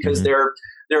shows because they're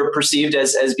perceived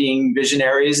as being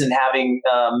visionaries and having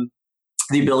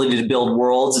the ability to build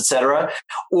worlds, etc.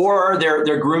 Or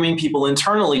they're grooming people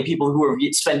internally, people who have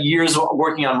spent years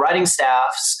working on writing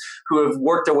staffs who have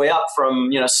worked their way up from,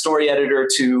 story editor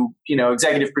to,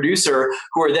 executive producer,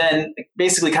 who are then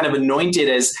basically kind of anointed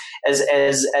as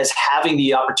having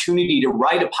the opportunity to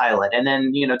write a pilot. And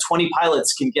then, 20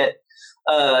 pilots can get,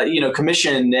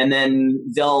 commissioned, and then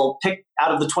they'll pick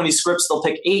out of the 20 scripts, they'll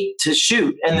pick 8 to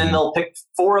shoot, and then they'll pick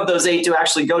 4 of those 8 to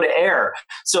actually go to air.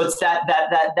 So it's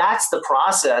that's the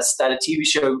process that a TV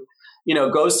show,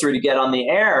 goes through to get on the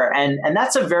air. And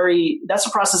that's a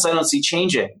process I don't see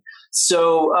changing.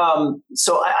 So,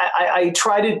 I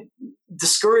try to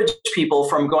discourage people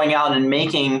from going out and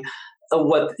making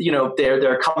what,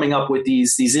 they're coming up with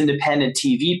these independent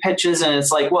TV pitches. And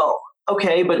it's like, well,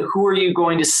 okay, but who are you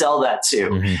going to sell that to?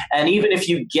 Mm-hmm. And even if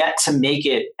you get to make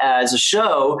it as a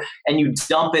show and you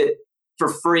dump it for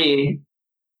free,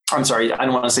 I'm sorry, I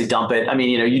don't want to say dump it. I mean,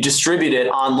 you distribute it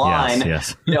online,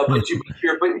 yes. But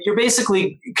you're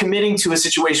basically committing to a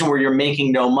situation where you're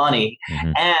making no money.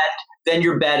 Mm-hmm. And then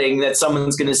you're betting that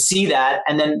someone's going to see that.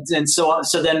 So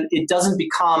then it doesn't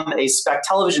become a spec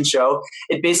television show.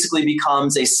 It basically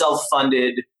becomes a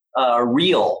self-funded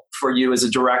reel for you as a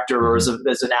director or as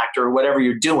an actor or whatever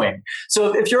you're doing.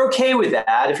 So if you're okay with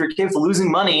that, if you're okay with losing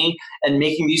money and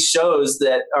making these shows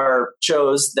that are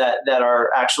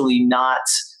actually not,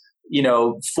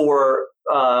 for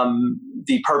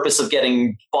the purpose of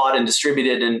getting bought and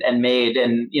distributed and made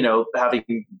and,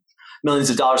 having millions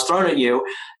of dollars thrown at you,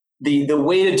 the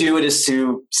way to do it is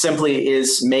to simply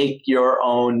make your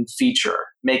own feature,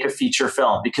 make a feature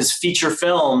film, because feature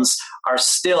films are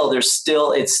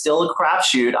it's still a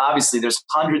crapshoot. Obviously, there's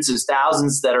hundreds of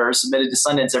thousands that are submitted to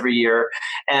Sundance every year.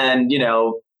 And,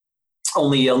 there's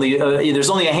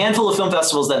only a handful of film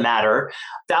festivals that matter.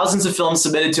 Thousands of films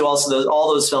submitted to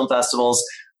all those film festivals.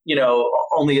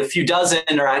 Only a few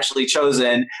dozen are actually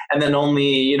chosen, and then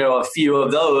only, a few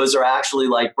of those are actually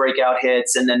like breakout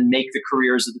hits and then make the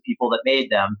careers of the people that made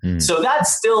them. So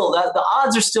that's still the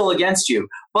odds are still against you.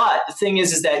 But the thing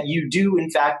is that you do in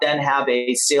fact then have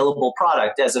a saleable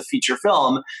product as a feature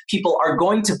film. People are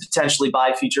going to potentially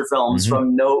buy feature films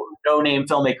from no name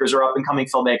filmmakers or up and coming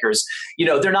filmmakers.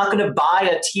 They're not going to buy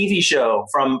a TV show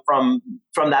from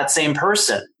that same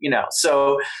person.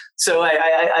 So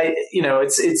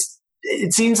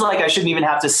it seems like I shouldn't even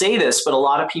have to say this, but a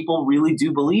lot of people really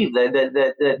do believe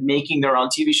that making their own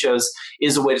TV shows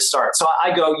is a way to start. So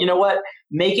I go, you know what?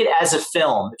 Make it as a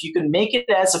film. If you can make it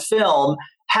as a film,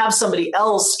 have somebody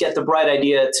else get the bright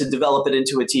idea to develop it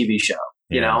into a TV show.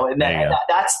 And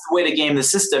that's the way to game the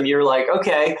system. You're like,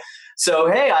 okay, so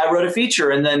hey, I wrote a feature,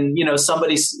 and then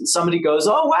somebody goes,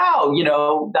 oh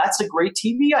wow, that's a great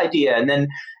TV idea, and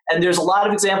there's a lot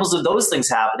of examples of those things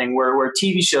happening where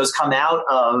TV shows come out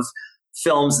of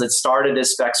films that started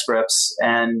as spec scripts,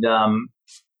 and then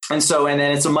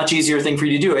it's a much easier thing for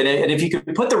you to do. And if you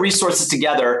could put the resources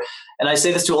together, and I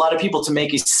say this to a lot of people, to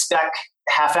make a spec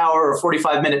half-hour or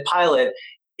 45-minute pilot,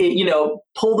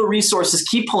 pull the resources,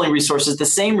 keep pulling resources, the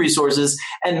same resources,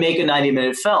 and make a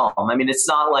 90-minute film. I mean, it's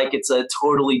not like it's a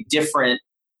totally different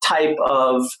type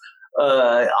of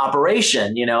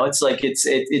operation. It's like it's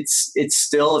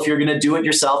still, if you're going to do it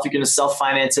yourself, you're going to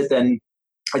self-finance it, then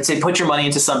I'd say put your money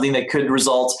into something that could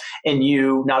result in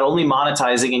you not only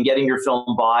monetizing and getting your film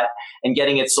bought and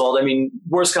getting it sold. I mean,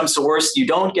 worst comes to worst, you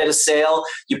don't get a sale,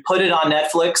 you put it on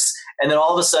Netflix, and then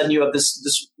all of a sudden you have this,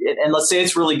 and let's say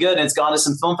it's really good and it's gone to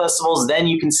some film festivals, then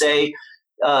you can say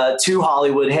to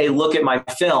Hollywood, hey, look at my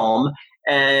film.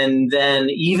 And then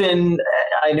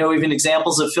I know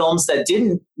examples of films that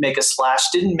didn't make a splash,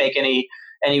 didn't make any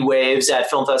waves at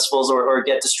film festivals or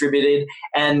get distributed,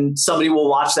 and somebody will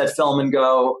watch that film and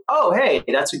go, oh, hey,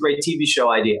 that's a great TV show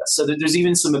idea. So there's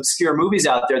even some obscure movies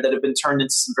out there that have been turned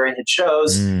into some very hit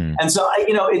shows. And so,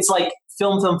 it's like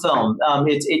film.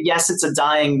 Yes, it's a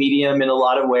dying medium in a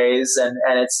lot of ways, and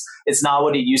it's not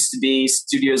what it used to be.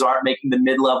 Studios aren't making the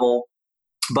mid-level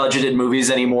budgeted movies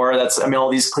anymore. All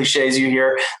these cliches you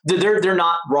hear, they're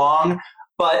not wrong.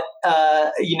 But,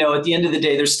 at the end of the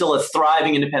day, there's still a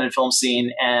thriving independent film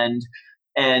scene, and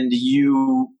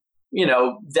that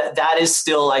is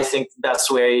still, I think, the best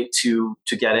way to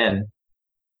get in.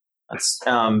 That's,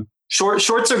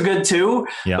 shorts are good too,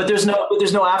 but there's no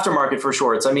aftermarket for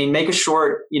shorts. I mean, make a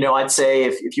short, I'd say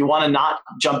if you want to not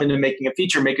jump into making a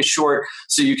feature, make a short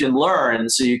so you can learn,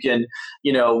 so you can,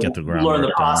 get the learn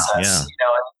the process,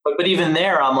 but even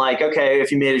there, I'm like, okay,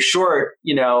 if you made a short,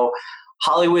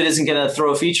 Hollywood isn't going to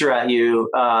throw a feature at you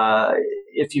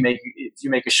if you make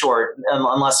a short,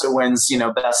 unless it wins,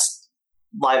 best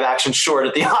live action short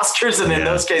at the Oscars, and in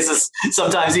those cases,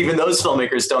 sometimes even those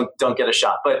filmmakers don't get a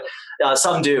shot, but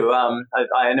some do.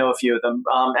 I know a few of them,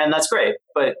 and that's great.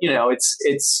 But it's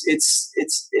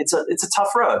a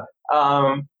tough road.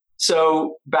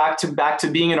 So back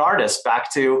to being an artist,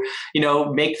 back to,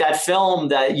 make that film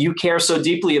that you care so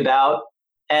deeply about,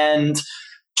 and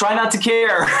try not to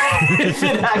care if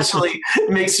it actually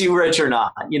makes you rich or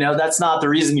not. That's not the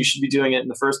reason you should be doing it in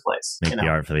the first place. Make the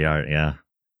art for the art. Yeah.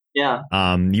 Yeah.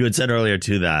 You had said earlier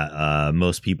too that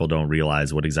most people don't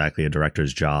realize what exactly a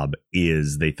director's job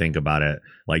is. They think about it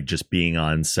like just being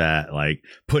on set, like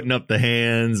putting up the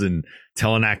hands and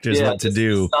telling actors what to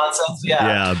do. Nonsense. Yeah.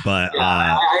 Yeah, but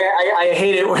I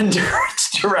hate it when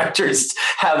directors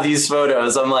have these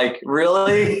photos. I'm like,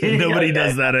 really? Nobody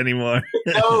does that anymore.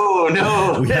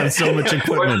 No. We have so much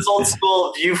equipment. Or those old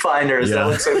school viewfinders that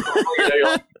look so cool.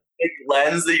 Like big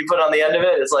lens that you put on the end of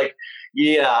it. It's like,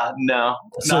 yeah, no.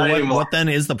 So what then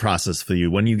is the process for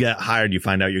you? When you get hired, you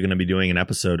find out you're going to be doing an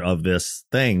episode of this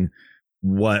thing.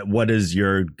 What is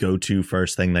your go-to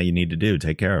first thing that you need to do,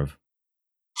 take care of?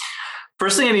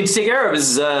 First thing I need to take care of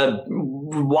is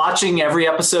watching every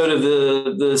episode of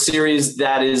the series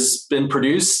that has been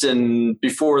produced and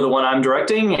before the one I'm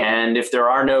directing. And if there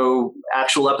are no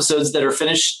actual episodes that are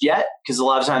finished yet, because a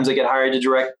lot of times I get hired to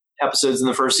direct episodes in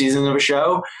the first season of a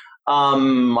show,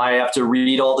 I have to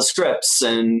read all the scripts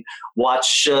and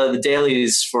watch the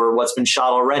dailies for what's been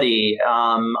shot already.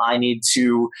 I need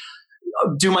to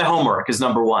do my homework is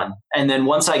number one. And then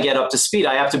once I get up to speed,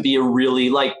 I have to be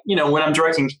when I'm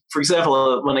directing, for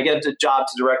example, when I get a job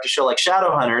to direct a show like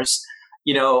Shadowhunters,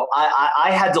 I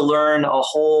had to learn a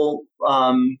whole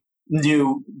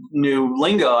new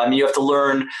lingo. I mean, you have to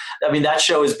learn. I mean, that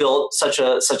show is built such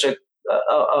a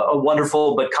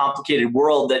wonderful but complicated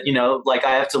world that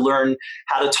I have to learn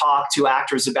how to talk to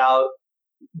actors about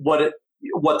what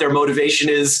their motivation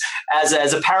is as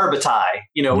a parabatai,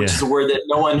 which is a word that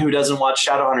no one who doesn't watch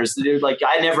Shadowhunters,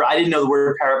 I didn't know the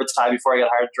word parabatai before I got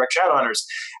hired to direct Shadowhunters,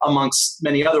 amongst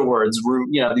many other words,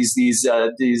 these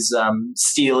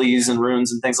steelies and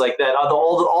runes and things like that.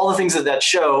 All the things that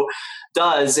show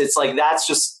does, it's like, that's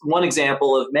just one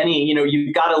example of many.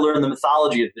 You've got to learn the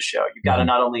mythology of the show. You've got to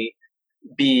not only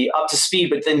be up to speed,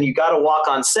 but then you got to walk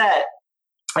on set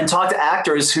and talk to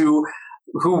actors who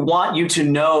want you to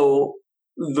know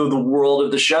the world of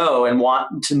the show and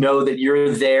want to know that you're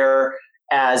there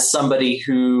as somebody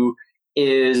who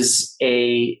is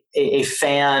a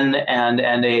fan and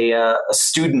a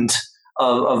student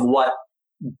of what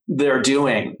they're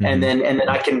doing. Mm-hmm.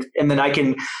 and then I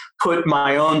can put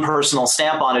my own personal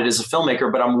stamp on it as a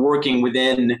filmmaker, but I'm working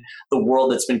within the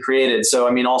world that's been created. So,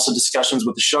 I mean, also discussions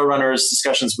with the showrunners,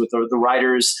 discussions with the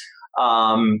writers,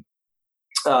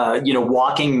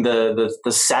 walking the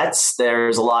sets.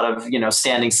 There's a lot of,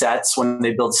 standing sets when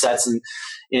they build sets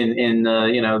in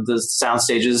the sound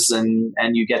stages,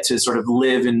 and you get to sort of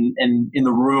live in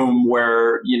the room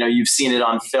where, you've seen it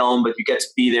on film, but you get to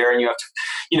be there, and you have to,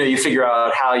 you figure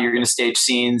out how you're going to stage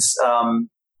scenes,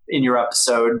 in your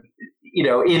episode,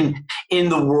 in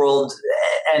the world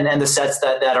and the sets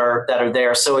that are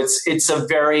there. So it's a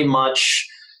very much,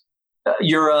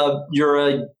 you're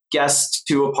a guest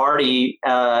to a party,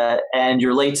 and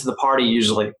you're late to the party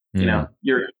usually. Mm.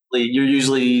 You're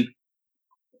usually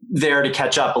there to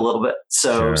catch up a little bit.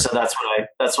 So Sure. So that's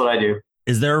what I do.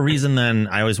 Is there a reason then?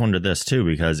 I always wondered this too,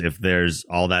 because if there's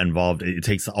all that involved, it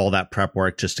takes all that prep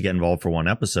work just to get involved for one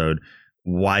episode.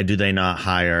 Why do they not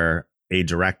hire a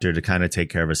director to kind of take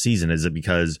care of a season? Is it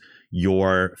because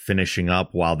you're finishing up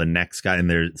while the next guy, and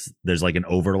there's like an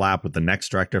overlap with the next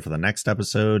director for the next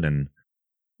episode? And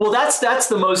well, that's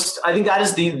the most, I think that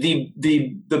is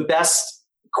the best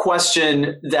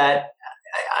question that,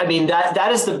 I mean,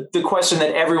 that is the question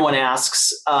that everyone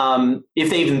asks, if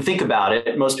they even think about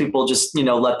it. Most people just,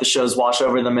 let the shows wash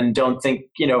over them and don't think,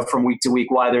 from week to week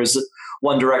why there's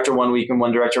one director one week and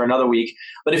one director another week.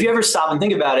 But if you ever stop and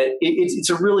think about it, it's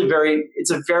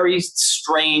a very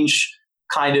strange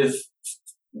kind of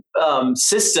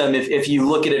system if you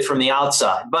look at it from the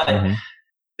outside. But mm-hmm.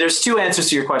 There's two answers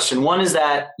to your question. One is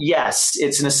that, yes,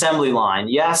 it's an assembly line.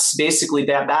 Yes, basically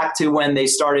that back to when they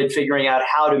started figuring out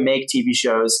how to make TV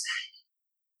shows.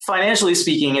 Financially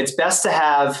speaking, it's best to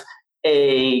have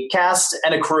a cast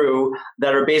and a crew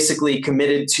that are basically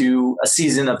committed to a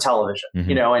season of television,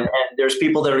 mm-hmm. And there's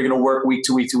people that are going to work week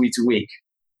to week to week to week.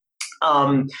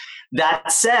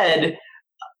 That said,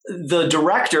 the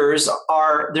directors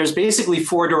there's basically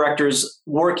 4 directors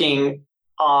working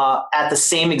at the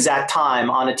same exact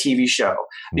time on a TV show,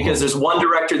 because there's one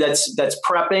director that's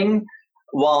prepping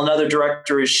while another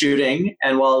director is shooting,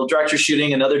 and while the director's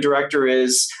shooting, another director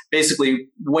is basically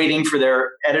waiting for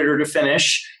their editor to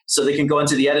finish so they can go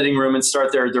into the editing room and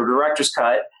start their director's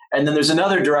cut. And then there's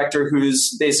another director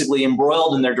who's basically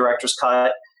embroiled in their director's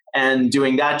cut and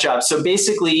doing that job. So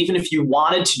basically, even if you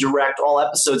wanted to direct all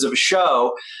episodes of a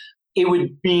show, it would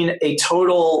mean a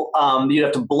total, you'd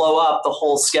have to blow up the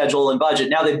whole schedule and budget.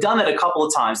 Now, they've done it a couple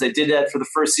of times. They did that for the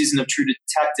first season of True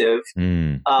Detective,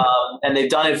 and they've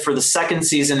done it for the second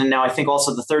season, and now I think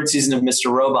also the third season of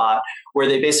Mr. Robot, where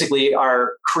they basically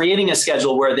are creating a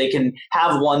schedule where they can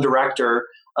have one director.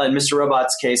 In Mr.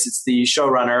 Robot's case, it's the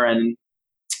showrunner and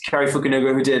Cary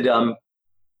Fukunaga, who did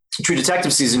True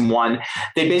Detective season 1.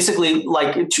 They basically,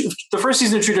 like, the first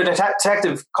season of True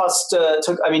Detective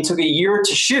took a year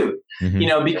to shoot,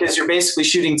 because you're basically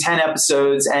shooting 10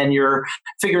 episodes and you're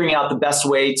figuring out the best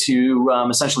way to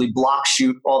essentially block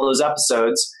shoot all those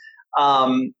episodes.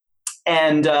 But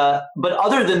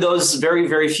other than those very,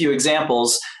 very few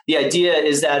examples, the idea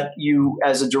is that you,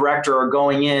 as a director, are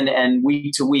going in and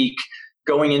week to week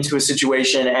going into a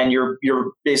situation and you're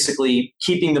basically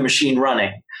keeping the machine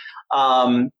running.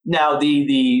 Now,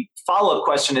 the follow-up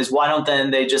question is, why don't then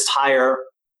they just hire,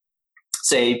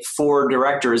 say, 4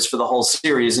 directors for the whole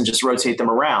series and just rotate them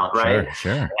around, right?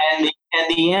 Sure. And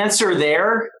the answer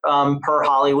there, per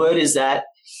Hollywood, is that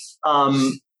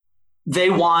they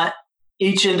want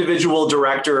each individual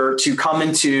director to come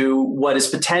into what is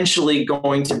potentially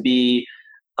going to be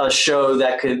a show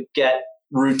that could get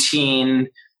routine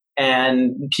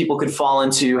and people could fall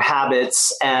into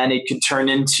habits, and it could turn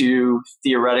into,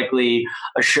 theoretically,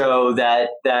 a show that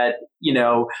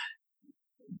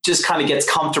just kind of gets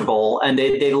comfortable. And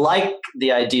they like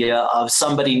the idea of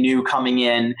somebody new coming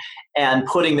in and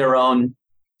putting their own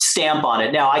stamp on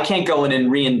it. Now, I can't go in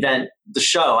and reinvent the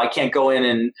show. I can't go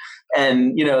in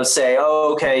and say,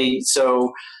 oh, okay,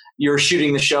 so you're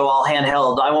shooting the show all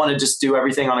handheld. I want to just do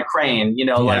everything on a crane.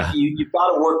 Like you've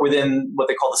got to work within what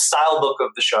they call the style book of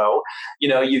the show.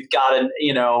 You've got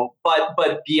to,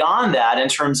 but beyond that, in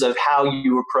terms of how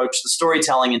you approach the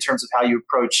storytelling, in terms of how you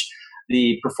approach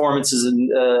the performances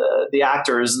and the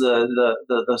actors,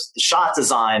 the shot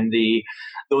design, the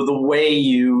way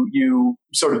you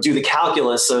sort of do the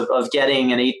calculus of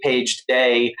getting an 8-page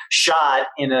day shot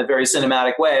in a very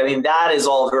cinematic way. I mean, that is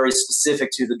all very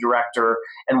specific to the director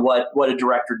and what a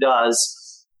director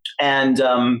does. And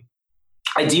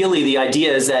ideally, the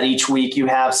idea is that each week you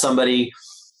have somebody,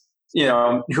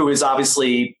 who is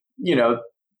obviously,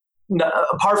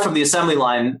 apart from the assembly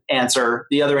line answer,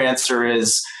 the other answer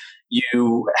is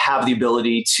you have the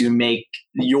ability to make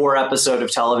your episode of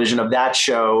television of that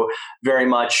show very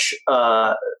much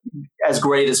as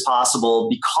great as possible,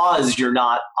 because you're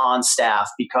not on staff,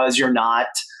 because you're not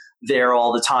there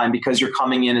all the time, because you're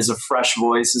coming in as a fresh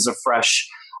voice, as a fresh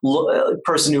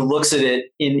person who looks at it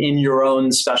in your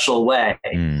own special way.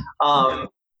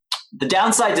 The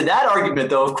downside to that argument,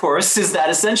 though, of course, is that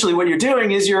essentially what you're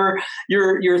doing is you're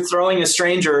throwing a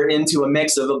stranger into a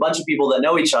mix of a bunch of people that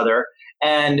know each other.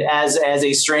 And as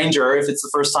a stranger, if it's the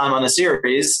first time on a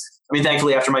series, I mean,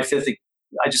 thankfully, after I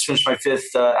just finished my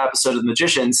 5th episode of The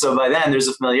Magician. So by then there's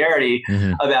a familiarity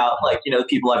about, like, the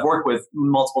people I've worked with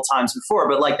multiple times before.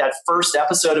 But like that first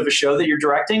episode of a show that you're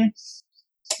directing,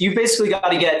 you basically got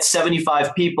to get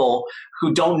 75 people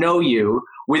who don't know you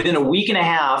within a week and a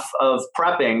half of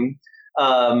prepping.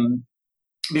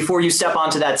 Before you step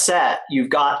onto that set,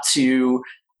 you've got to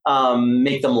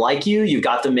make them like you. You've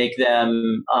got to make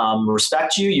them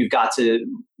respect you. You've got to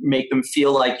make them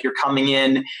feel like you're coming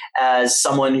in as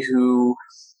someone who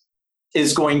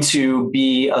is going to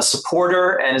be a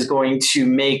supporter and is going to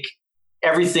make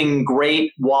everything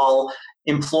great while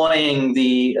employing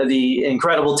the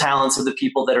incredible talents of the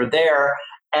people that are there.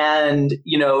 And,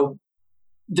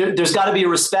 there's got to be a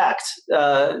respect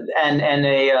and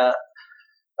a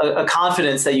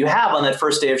confidence that you have on that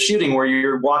first day of shooting, where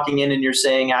you're walking in and you're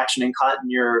saying action and cut,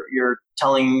 and you're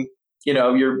telling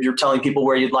you're telling people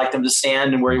where you'd like them to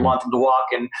stand and where you want them to walk,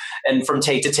 and from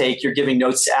take to take you're giving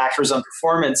notes to actors on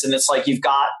performance. And it's like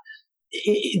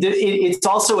it's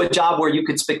also a job where you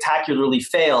could spectacularly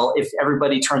fail if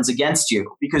everybody turns against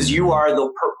you, because you are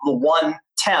the one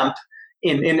temp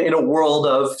in a world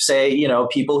of, say,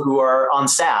 people who are on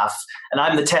staff, and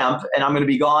I'm the temp and I'm going to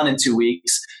be gone in 2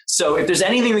 weeks. So if there's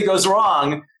anything that goes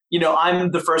wrong,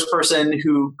 I'm the first person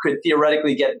who could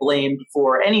theoretically get blamed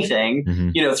for anything, thrown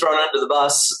under the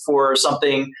bus for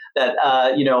something that,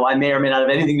 I may or may not have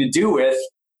anything to do with,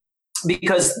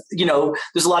 because,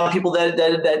 there's a lot of people that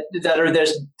are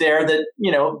there that,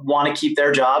 want to keep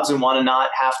their jobs and want to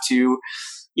not have to,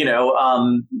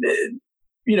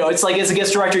 it's like, as a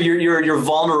guest director, you're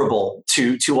vulnerable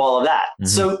to all of that.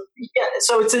 So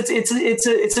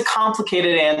it's a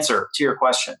complicated answer to your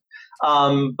question,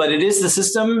 but it is the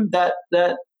system that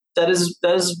is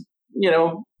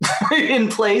in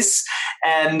place,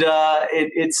 and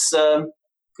it's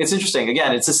interesting.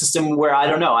 Again, it's a system where I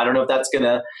don't know if that's going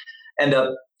to end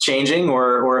up changing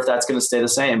or if that's going to stay the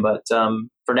same. But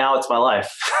for now, it's my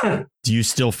life. Do you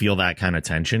still feel that kind of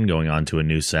tension going on to a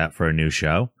new set for a new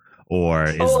show? Or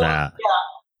is that...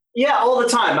 Yeah, all the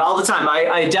time.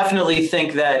 I definitely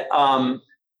think that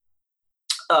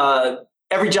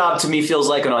every job to me feels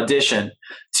like an audition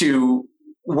to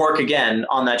work again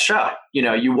on that show.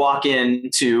 You walk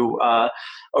into a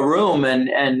room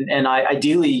and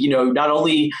ideally, not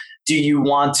only do you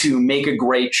want to make a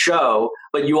great show,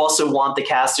 but you also want the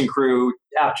cast and crew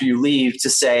after you leave to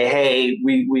say, hey,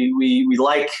 we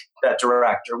like that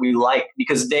director. We like,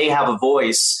 because they have a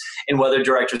voice in whether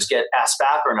directors get asked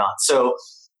back or not. So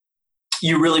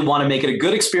you really want to make it a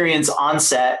good experience on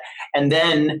set. And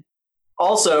then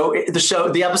also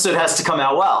the episode has to come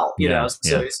out well,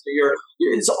 so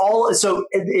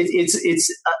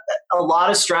it's a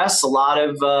lot of stress, a lot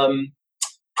of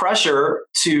pressure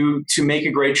to make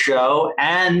a great show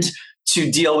and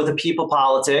to deal with the people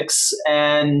politics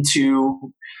and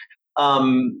to,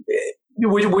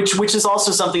 which is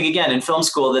also something again in film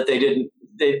school that they didn't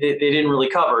really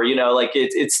cover,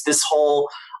 it's this whole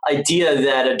idea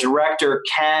that a director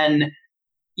can,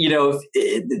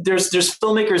 there's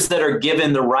filmmakers that are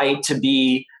given the right to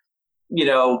be,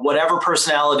 whatever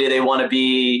personality they want to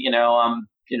be,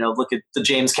 look at the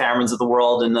James Camerons of the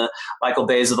world and the Michael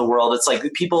Bays of the world. It's like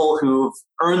the people who've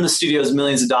earned the studios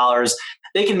millions of dollars,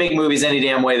 they can make movies any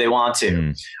damn way they want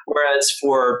to. Whereas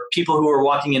for people who are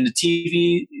walking into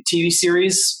TV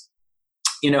series,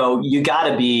 you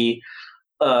gotta be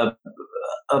a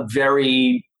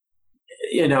very,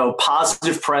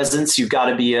 positive presence. You've got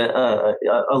to be a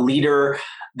leader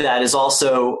that is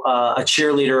also a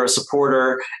cheerleader, a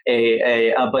supporter,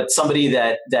 but somebody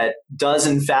that does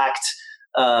in fact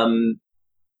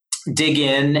dig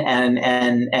in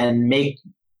and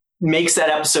makes that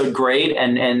episode great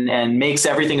and makes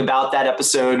everything about that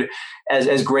episode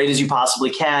as great as you possibly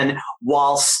can,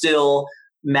 while still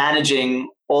managing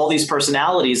all these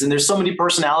personalities. And there's so many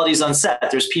personalities on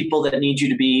set. There's people that need you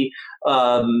to be,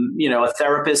 a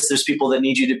therapist. There's people that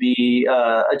need you to be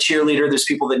a cheerleader. There's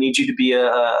people that need you to be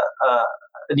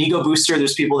an ego booster.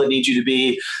 There's people that need you to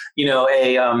be,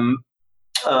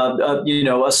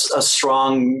 a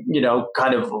strong,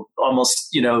 kind of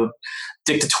almost,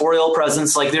 dictatorial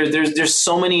presence. Like there's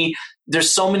so many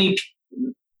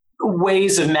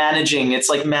ways of managing. It's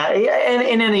like in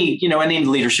any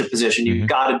leadership position, you've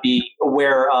got to be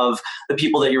aware of the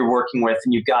people that you're working with,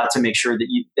 and you've got to make sure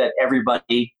that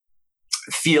everybody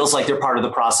feels like they're part of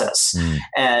the process.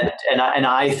 And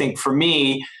I think for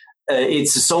me,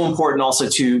 it's so important also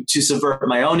to subvert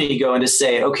my own ego and to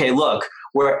say, okay, look,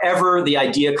 wherever the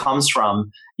idea comes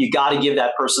from, you got to give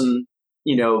that person,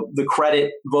 the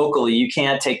credit vocally. You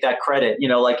can't take that credit.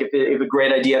 Like if a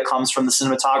great idea comes from the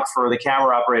cinematographer or the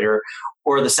camera operator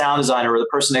or the sound designer or the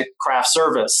person at craft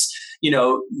service,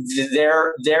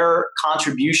 their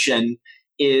contribution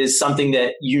is something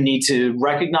that you need to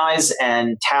recognize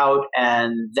and tout.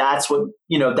 And that's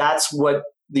what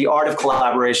the art of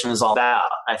collaboration is all about.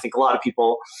 I think a lot of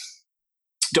people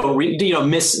don't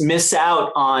miss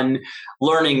out on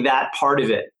learning that part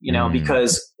of it,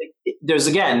 because there's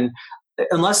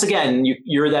unless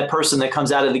you're that person that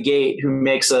comes out of the gate who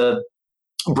makes a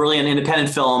brilliant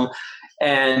independent film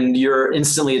and you're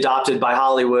instantly adopted by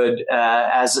Hollywood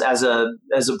as a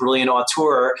brilliant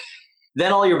auteur,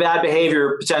 then all your bad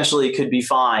behavior potentially could be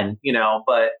fine,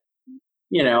 but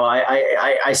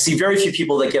I see very few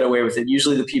people that get away with it.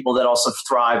 Usually the people that also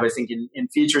thrive, I think, in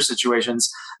feature situations,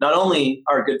 not only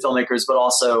are good filmmakers, but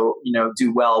also,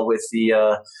 do well with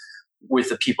the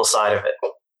people side of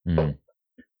it.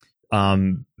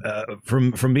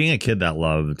 From being a kid that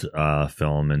loved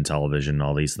film and television,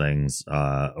 all these things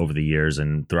over the years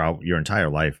and throughout your entire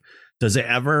life, does it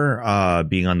ever,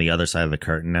 being on the other side of the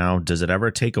curtain now, does it ever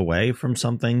take away from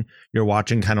something you're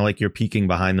watching, kind of like you're peeking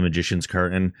behind the magician's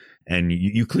curtain and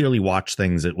you clearly watch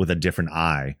things with a different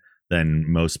eye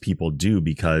than most people do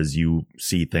because you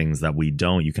see things that we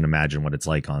don't? You can imagine what it's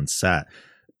like on set.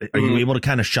 Are you able to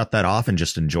kind of shut that off and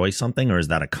just enjoy something, or is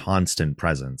that a constant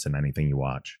presence in anything you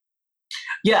watch?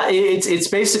 Yeah, it's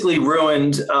basically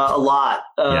ruined a lot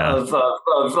of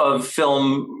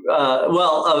film,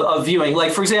 of viewing.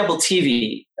 Like, for example,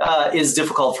 TV is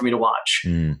difficult for me to watch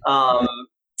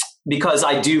because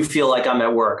I do feel like I'm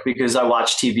at work because I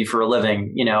watch TV for a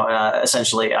living.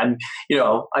 Essentially, I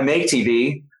make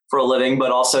TV for a living,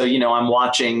 but also, I'm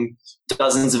watching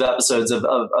dozens of episodes of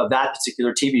that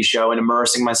particular TV show and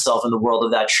immersing myself in the world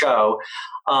of that show.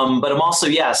 But I'm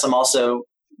also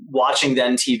watching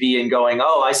then TV and going,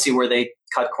 oh, I see where they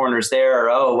cut corners there. Or,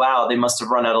 oh, wow, they must have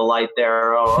run out of light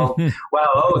there. Wow.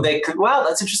 Oh, wow,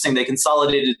 that's interesting. They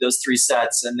consolidated those 3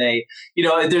 sets, and they,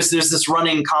 there's this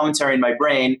running commentary in my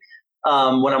brain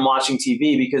when I'm watching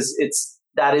TV, because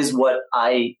that is what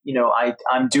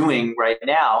I'm doing right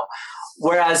now.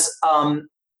 Whereas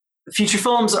feature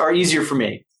films are easier for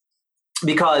me,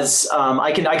 because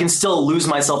I can still lose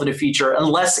myself in a feature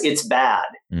unless it's bad,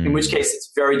 in which case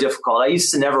it's very difficult. I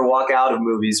used to never walk out of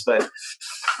movies, but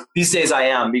these days I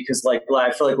am, because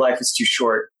I feel like life is too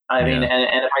short. I mean, and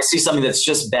if I see something that's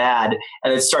just bad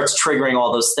and it starts triggering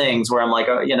all those things where I'm like,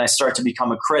 and I start to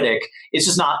become a critic, it's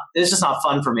just not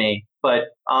fun for me. But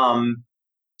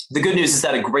the good news is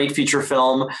that a great feature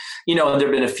film, and there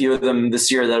have been a few of them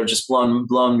this year that have just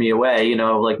blown me away,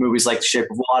 like movies like The Shape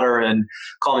of Water and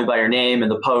Call Me by Your Name and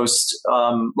The Post,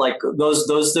 like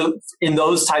in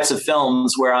those types of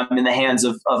films where I'm in the hands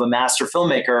of a master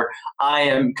filmmaker, I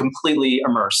am completely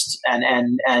immersed,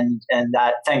 and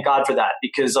that, thank God for that,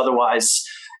 because otherwise,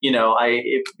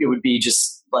 it would be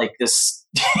just like this.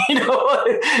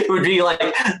 It would be like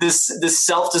this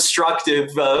self-destructive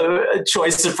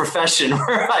choice of profession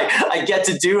where I get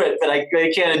to do it, but I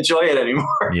can't enjoy it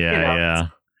anymore. Yeah.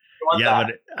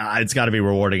 But it's got to be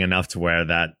rewarding enough to where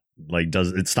that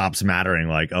it stops mattering.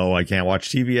 Like, oh, I can't watch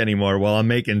TV anymore. Well, I'm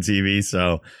making TV,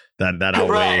 so that outweighs.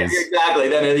 Right, exactly.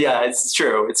 Then it's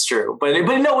true. It's true. But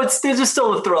no, there's just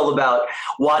still a thrill about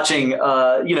watching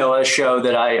a show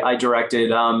that I directed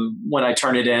when I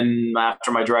turn it in after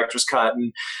my director's cut,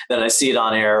 and then I see it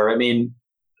on air. I mean,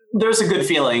 there's a good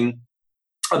feeling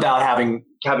about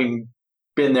having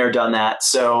been there, done that.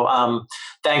 So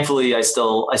thankfully I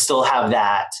still have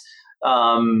that.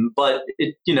 But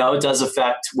it does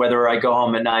affect whether I go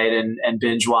home at night and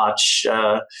binge watch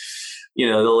the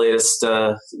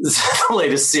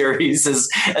latest series,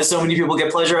 as so many people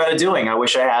get pleasure out of doing. I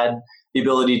wish I had the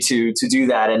ability to do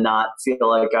that and not feel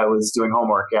like I was doing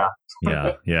homework.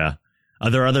 Yeah. Are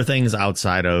there other things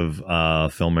outside of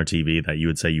film or TV that you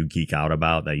would say you geek out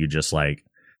about, that you just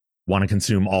want to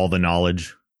consume all the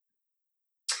knowledge?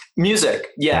 Music.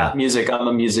 Yeah. Music. I'm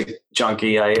a music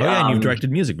junkie. And you've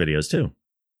directed music videos too.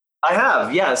 I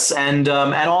have, yes. And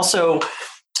also,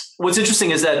 what's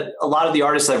interesting is that a lot of the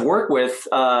artists I've worked with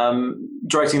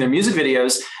directing their music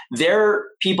videos, they're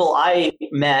people I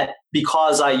met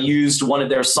because I used one of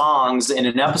their songs in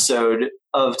an episode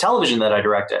of television that I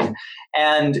directed.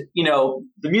 And,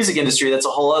 the music industry, that's a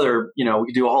whole other, we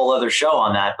could do a whole other show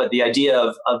on that. But the idea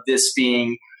of this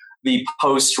being the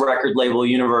post-record label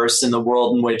universe in the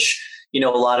world in which, a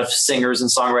lot of singers and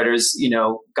songwriters,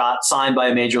 got signed by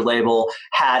a major label,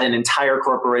 had an entire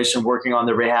corporation working on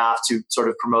their behalf to sort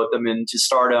of promote them into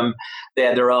stardom. They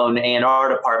had their own A&R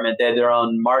department. They had their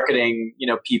own marketing,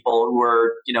 people who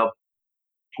were,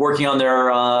 working on their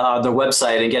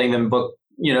website and getting them booked,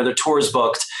 their tours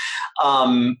booked.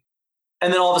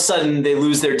 And then all of a sudden they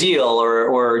lose their deal,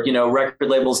 or record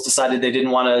labels decided they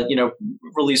didn't want to,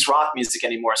 release rock music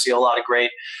anymore. So you have a lot of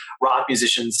great rock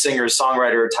musicians, singers,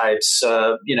 songwriter types,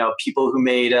 people who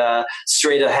made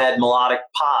straight ahead melodic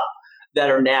pop that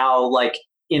are now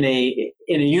in a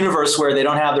universe where they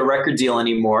don't have the record deal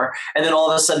anymore. And then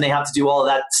all of a sudden they have to do all of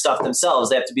that stuff themselves.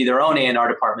 They have to be their own A&R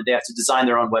department. They have to design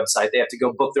their own website. They have to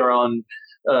go book their own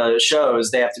shows.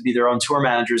 They have to be their own tour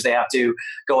managers. They have to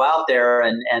go out there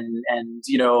and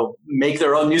make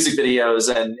their own music videos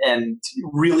and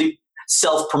really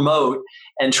self-promote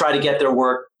and try to get their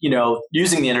work,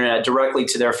 using the internet directly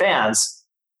to their fans.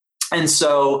 And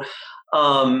so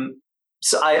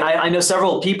I know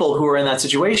several people who are in that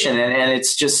situation, and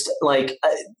it's just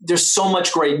there's so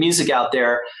much great music out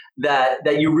there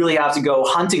that you really have to go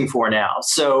hunting for now.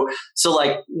 So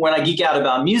when I geek out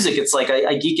about music, it's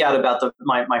I geek out about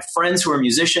my friends who are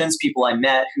musicians, people I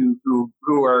met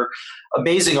who are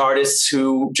amazing artists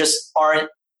who just aren't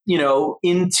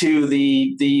into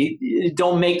the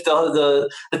don't make the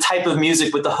type of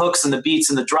music with the hooks and the beats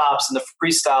and the drops and the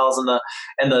freestyles and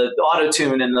the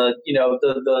auto-tune and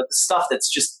the stuff that's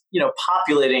just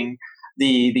populating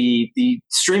the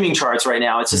streaming charts right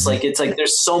now. It's just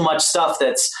there's so much stuff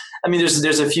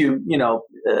there's a few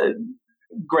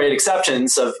great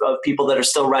exceptions of people that are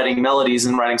still writing melodies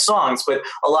and writing songs, but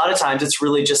a lot of times it's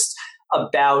really just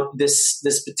about this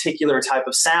particular type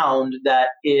of sound that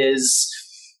is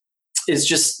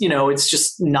just it's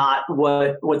just not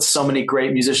what so many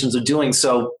great musicians are doing.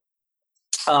 So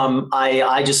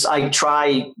I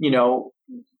try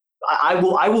I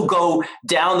will go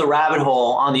down the rabbit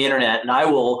hole on the internet, and I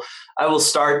will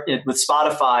start it with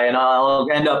Spotify, and I'll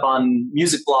end up on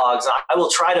music blogs. I will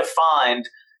try to find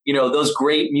those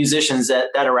great musicians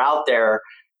that are out there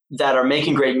that are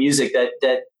making great music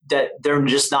that they're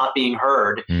just not being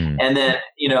heard. And then,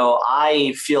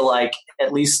 I feel like,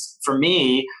 at least for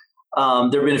me, there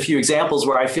have been a few examples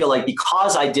where I feel like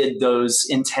because I did those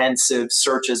intensive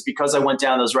searches, because I went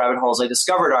down those rabbit holes, I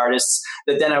discovered artists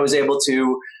that then I was able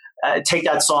to take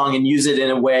that song and use it in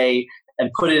a way and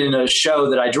put it in a show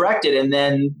that I directed. And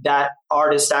then that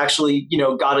artist actually,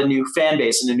 got a new fan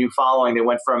base and a new following. They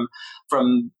went from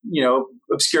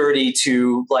obscurity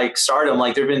to like stardom.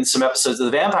 Like there've been some episodes of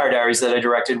the Vampire Diaries that I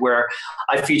directed where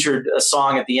I featured a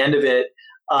song at the end of it,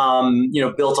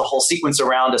 built a whole sequence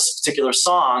around a particular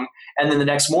song. And then the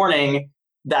next morning,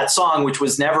 that song, which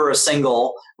was never a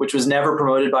single, which was never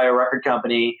promoted by a record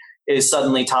company, is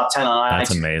suddenly top 10 on iTunes.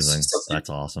 That's amazing. That's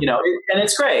awesome. And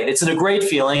it's great. It's a great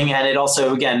feeling. And it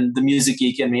also, again, the music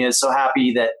geek in me is so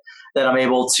happy that I'm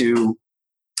able to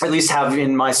at least have,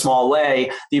 in my small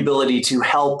way, the ability to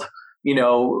help,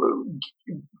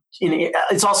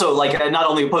 it's also like not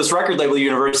only a post-record label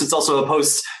universe, it's also a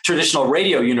post-traditional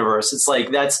radio universe. It's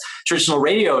like traditional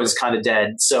radio is kind of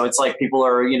dead. So it's like people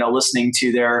are, listening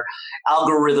to their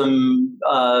algorithm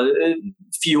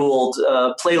fueled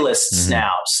playlists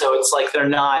now. So it's like they're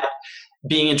not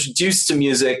being introduced to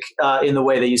music in the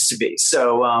way they used to be.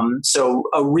 So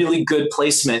a really good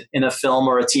placement in a film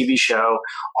or a TV show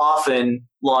often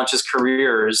launches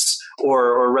careers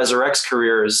or resurrects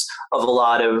careers of a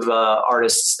lot of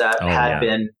artists that had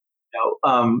been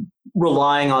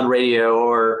relying on radio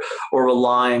or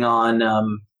relying on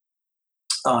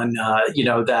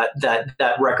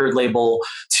that record label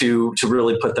to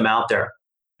really put them out there.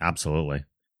 Absolutely.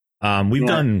 We've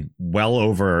done well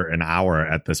over an hour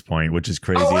at this point, which is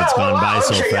crazy. It's gone by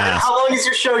so fast. How long is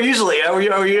your show usually? Are we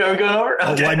going over?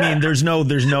 Okay. Well, I mean, there's no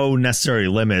necessary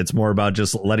limit. It's more about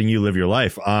just letting you live your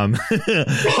life. But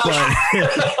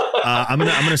I'm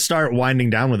gonna start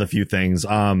winding down with a few things.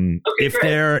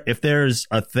 If there's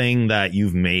a thing that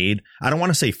you've made, I don't want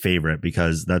to say favorite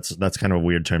because that's kind of a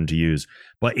weird term to use.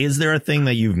 But is there a thing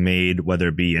that you've made, whether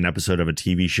it be an episode of a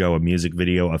TV show, a music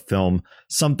video, a film,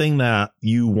 something that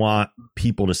you want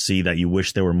people to see that you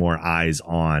wish there were more eyes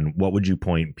on? What would you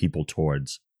point people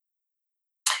towards?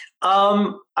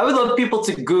 I would love people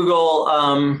to Google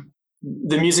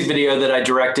the music video that I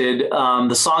directed.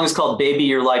 The song is called Baby,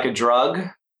 You're Like a Drug.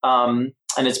 And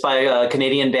it's by a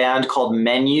Canadian band called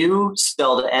Menu,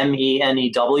 spelled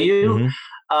MENEW.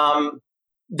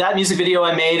 That music video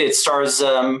I made, it stars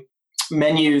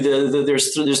Menu.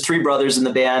 There's three brothers in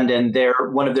the band, and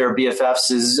one of their BFFs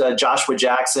is Joshua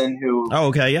Jackson, who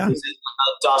is in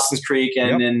Dawson's Creek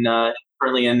and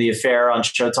currently in The Affair on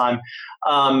Showtime.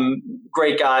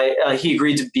 Great guy. He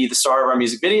agreed to be the star of our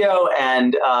music video,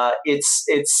 and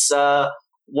it's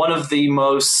one of the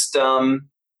most.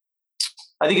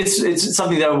 I think it's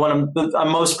something that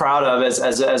I'm most proud of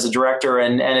as a director,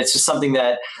 and it's just something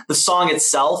that the song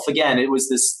itself. Again, it was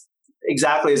this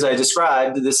exactly as I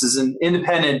described. This is an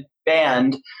independent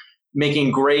band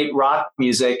making great rock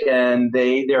music, and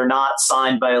they're not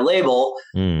signed by a label.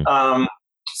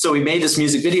 So we made this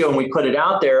music video and we put it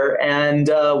out there, and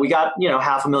we got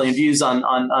 500,000 views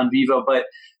on Vivo, but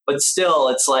still,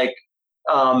 it's like.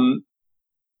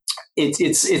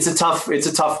 It's a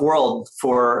tough world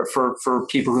for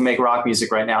people who make rock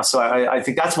music right now. So I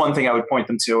think that's one thing I would point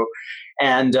them to.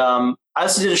 And I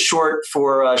also did a short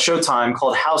for Showtime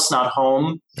called House Not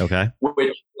Home. Okay.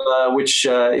 Which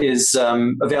is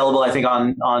available, I think,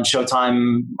 on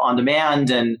Showtime on demand,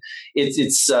 and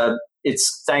it's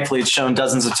thankfully it's shown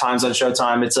dozens of times on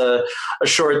Showtime. It's a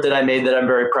short that I made that I'm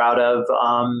very proud of.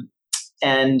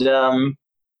 I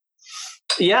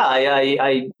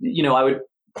would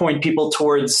point people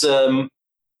towards, TV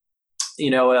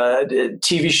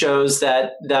shows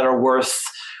that are worth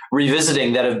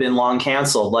revisiting that have been long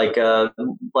canceled. I think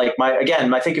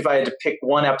if I had to pick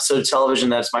one episode of television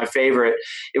that's my favorite,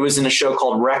 it was in a show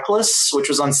called Reckless, which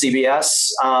was on CBS.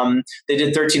 They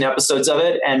did 13 episodes of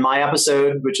it, and my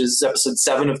episode, which is episode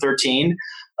 7 of 13,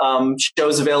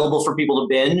 shows available for people to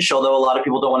binge, although a lot of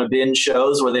people don't want to binge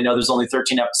shows where they know there's only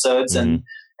 13 episodes and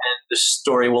the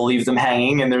story will leave them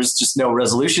hanging, and there's just no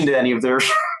resolution to any of their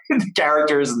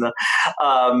characters. And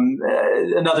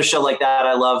another show like that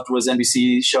I loved was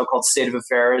NBC's show called State of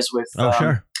Affairs with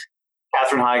Katherine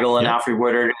Heigl and Alfred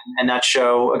Woodard. And that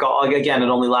show, again, it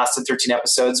only lasted 13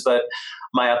 episodes, but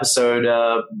my episode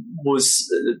was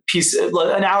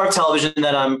an hour of television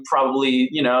that I'm probably,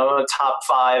 a top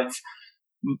 5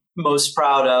 most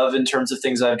proud of in terms of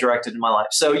things I've directed in my life.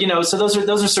 So, so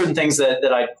those are certain things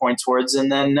that I point towards.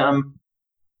 And then,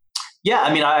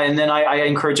 I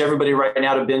encourage everybody right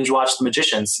now to binge watch The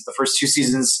Magicians. The first 2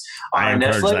 seasons are on Netflix.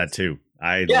 I encourage that too.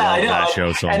 I love that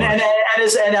show so much.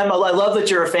 I love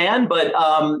that you're a fan, but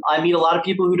I meet a lot of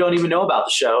people who don't even know about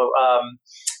the show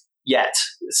yet.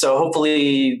 So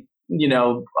hopefully,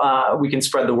 we can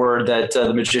spread the word that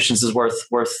The Magicians is worth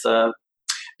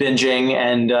binging.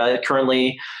 And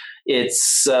currently,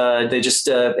 it's they just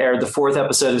aired the 4th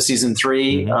episode of season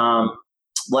 3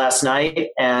 last night,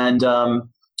 and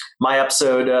my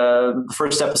episode, the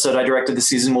first episode I directed the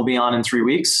season, will be on in 3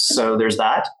 weeks. So there's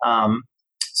that.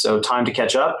 So time to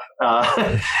catch up.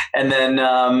 And then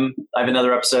I have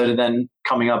another episode and then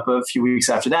coming up a few weeks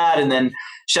after that. And then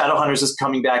Shadowhunters is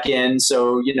coming back in.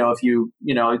 So, if you,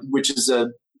 which is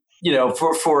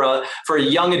for a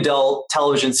young adult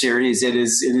television series, it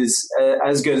is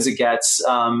as good as it gets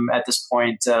at this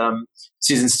point.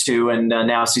 Seasons 2 and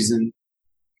now season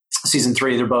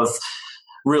 3, they're both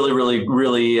really, really,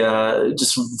 really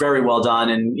just very well done,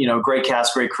 and great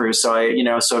cast, great crew. So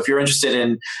so if you're interested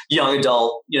in young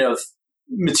adult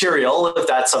material, if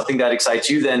that's something that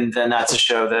excites you, then that's a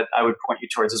show that I would point you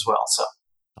towards as well. So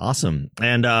awesome.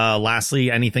 And lastly,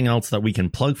 anything else that we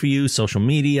can plug for you? Social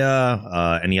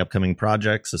media, any upcoming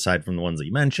projects aside from the ones that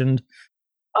you mentioned?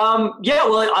 Yeah,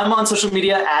 well, I'm on social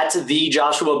media at the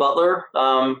Joshua Butler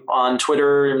on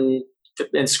Twitter and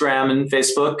Instagram and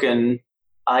Facebook, and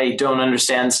I don't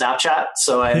understand Snapchat,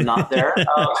 so I'm not there.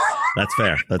 That's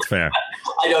fair.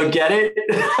 I don't get it.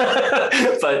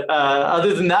 But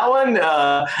other than that one,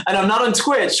 and I'm not on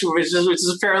Twitch, which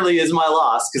is apparently is my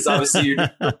loss, because obviously you're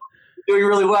doing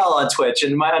really well on Twitch.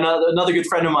 And another good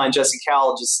friend of mine, Jesse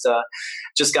Cowell, just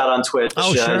got on Twitch.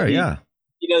 Oh, sure, yeah.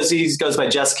 He goes by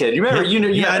Jess Kid. You remember?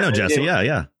 I know Jesse.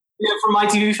 Yeah. Yeah, from my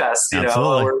TV Fest, where you and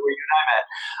I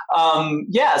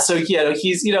met. So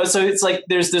he's, so it's like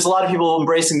there's a lot of people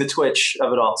embracing the Twitch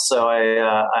of it all. So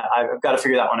I've got to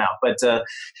figure that one out. But in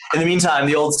the meantime,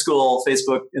 the old school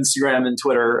Facebook, Instagram, and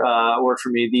Twitter work for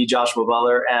me. The Joshua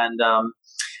Butler, and I'm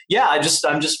just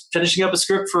finishing up a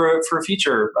script for a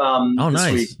feature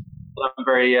this week that I'm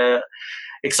very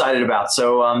excited about.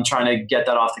 So I'm trying to get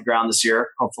that off the ground this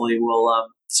year. Hopefully, we'll.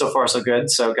 So far, so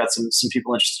good. So got some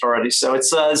people interested already. So it's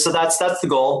so that's the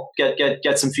goal.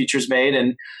 Get some features made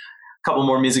and a couple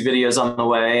more music videos on the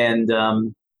way. And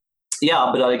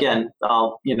but again,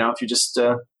 I'll if you just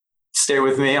stay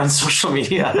with me on social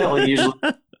media, I'll usually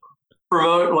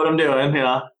promote what I'm doing.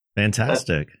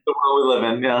 Fantastic. That's the world we live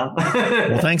in. Yeah.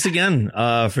 Well, thanks again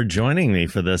for joining me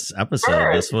for this episode.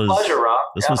 Sure, this was pleasure, Rob.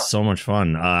 This was so much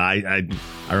fun. I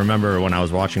remember when I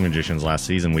was watching Magicians last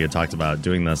season, we had talked about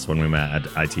doing this when we met at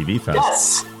ITV Fest.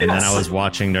 Yes. And then I was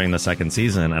watching during the second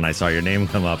season, and I saw your name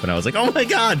come up, and I was like, "Oh my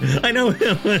God, I know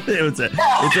him!" It like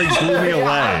blew me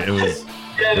away. It was.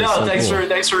 Yeah, no. So thanks cool.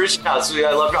 for reaching out. So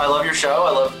I love your show.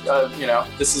 I love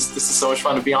this is so much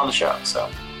fun to be on the show. So.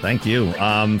 Thank you.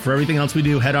 For everything else we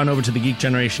do, head on over to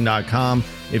thegeekgeneration.com.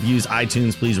 If you use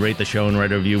iTunes, please rate the show and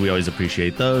write a review. We always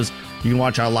appreciate those. You can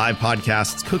watch our live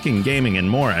podcasts, cooking, gaming, and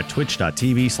more at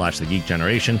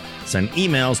twitch.tv/thegeekgeneration. Send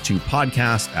emails to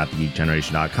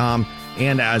podcast@thegeekgeneration.com.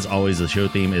 And as always, the show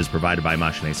theme is provided by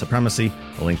Machine Supremacy.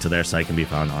 A link to their site can be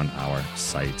found on our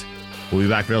site. We'll be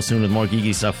back real soon with more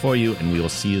geeky stuff for you, and we will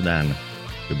see you then.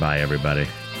 Goodbye, everybody.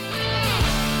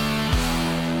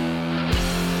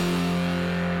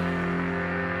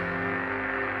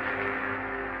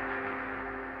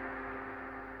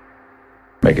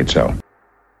 Make it so.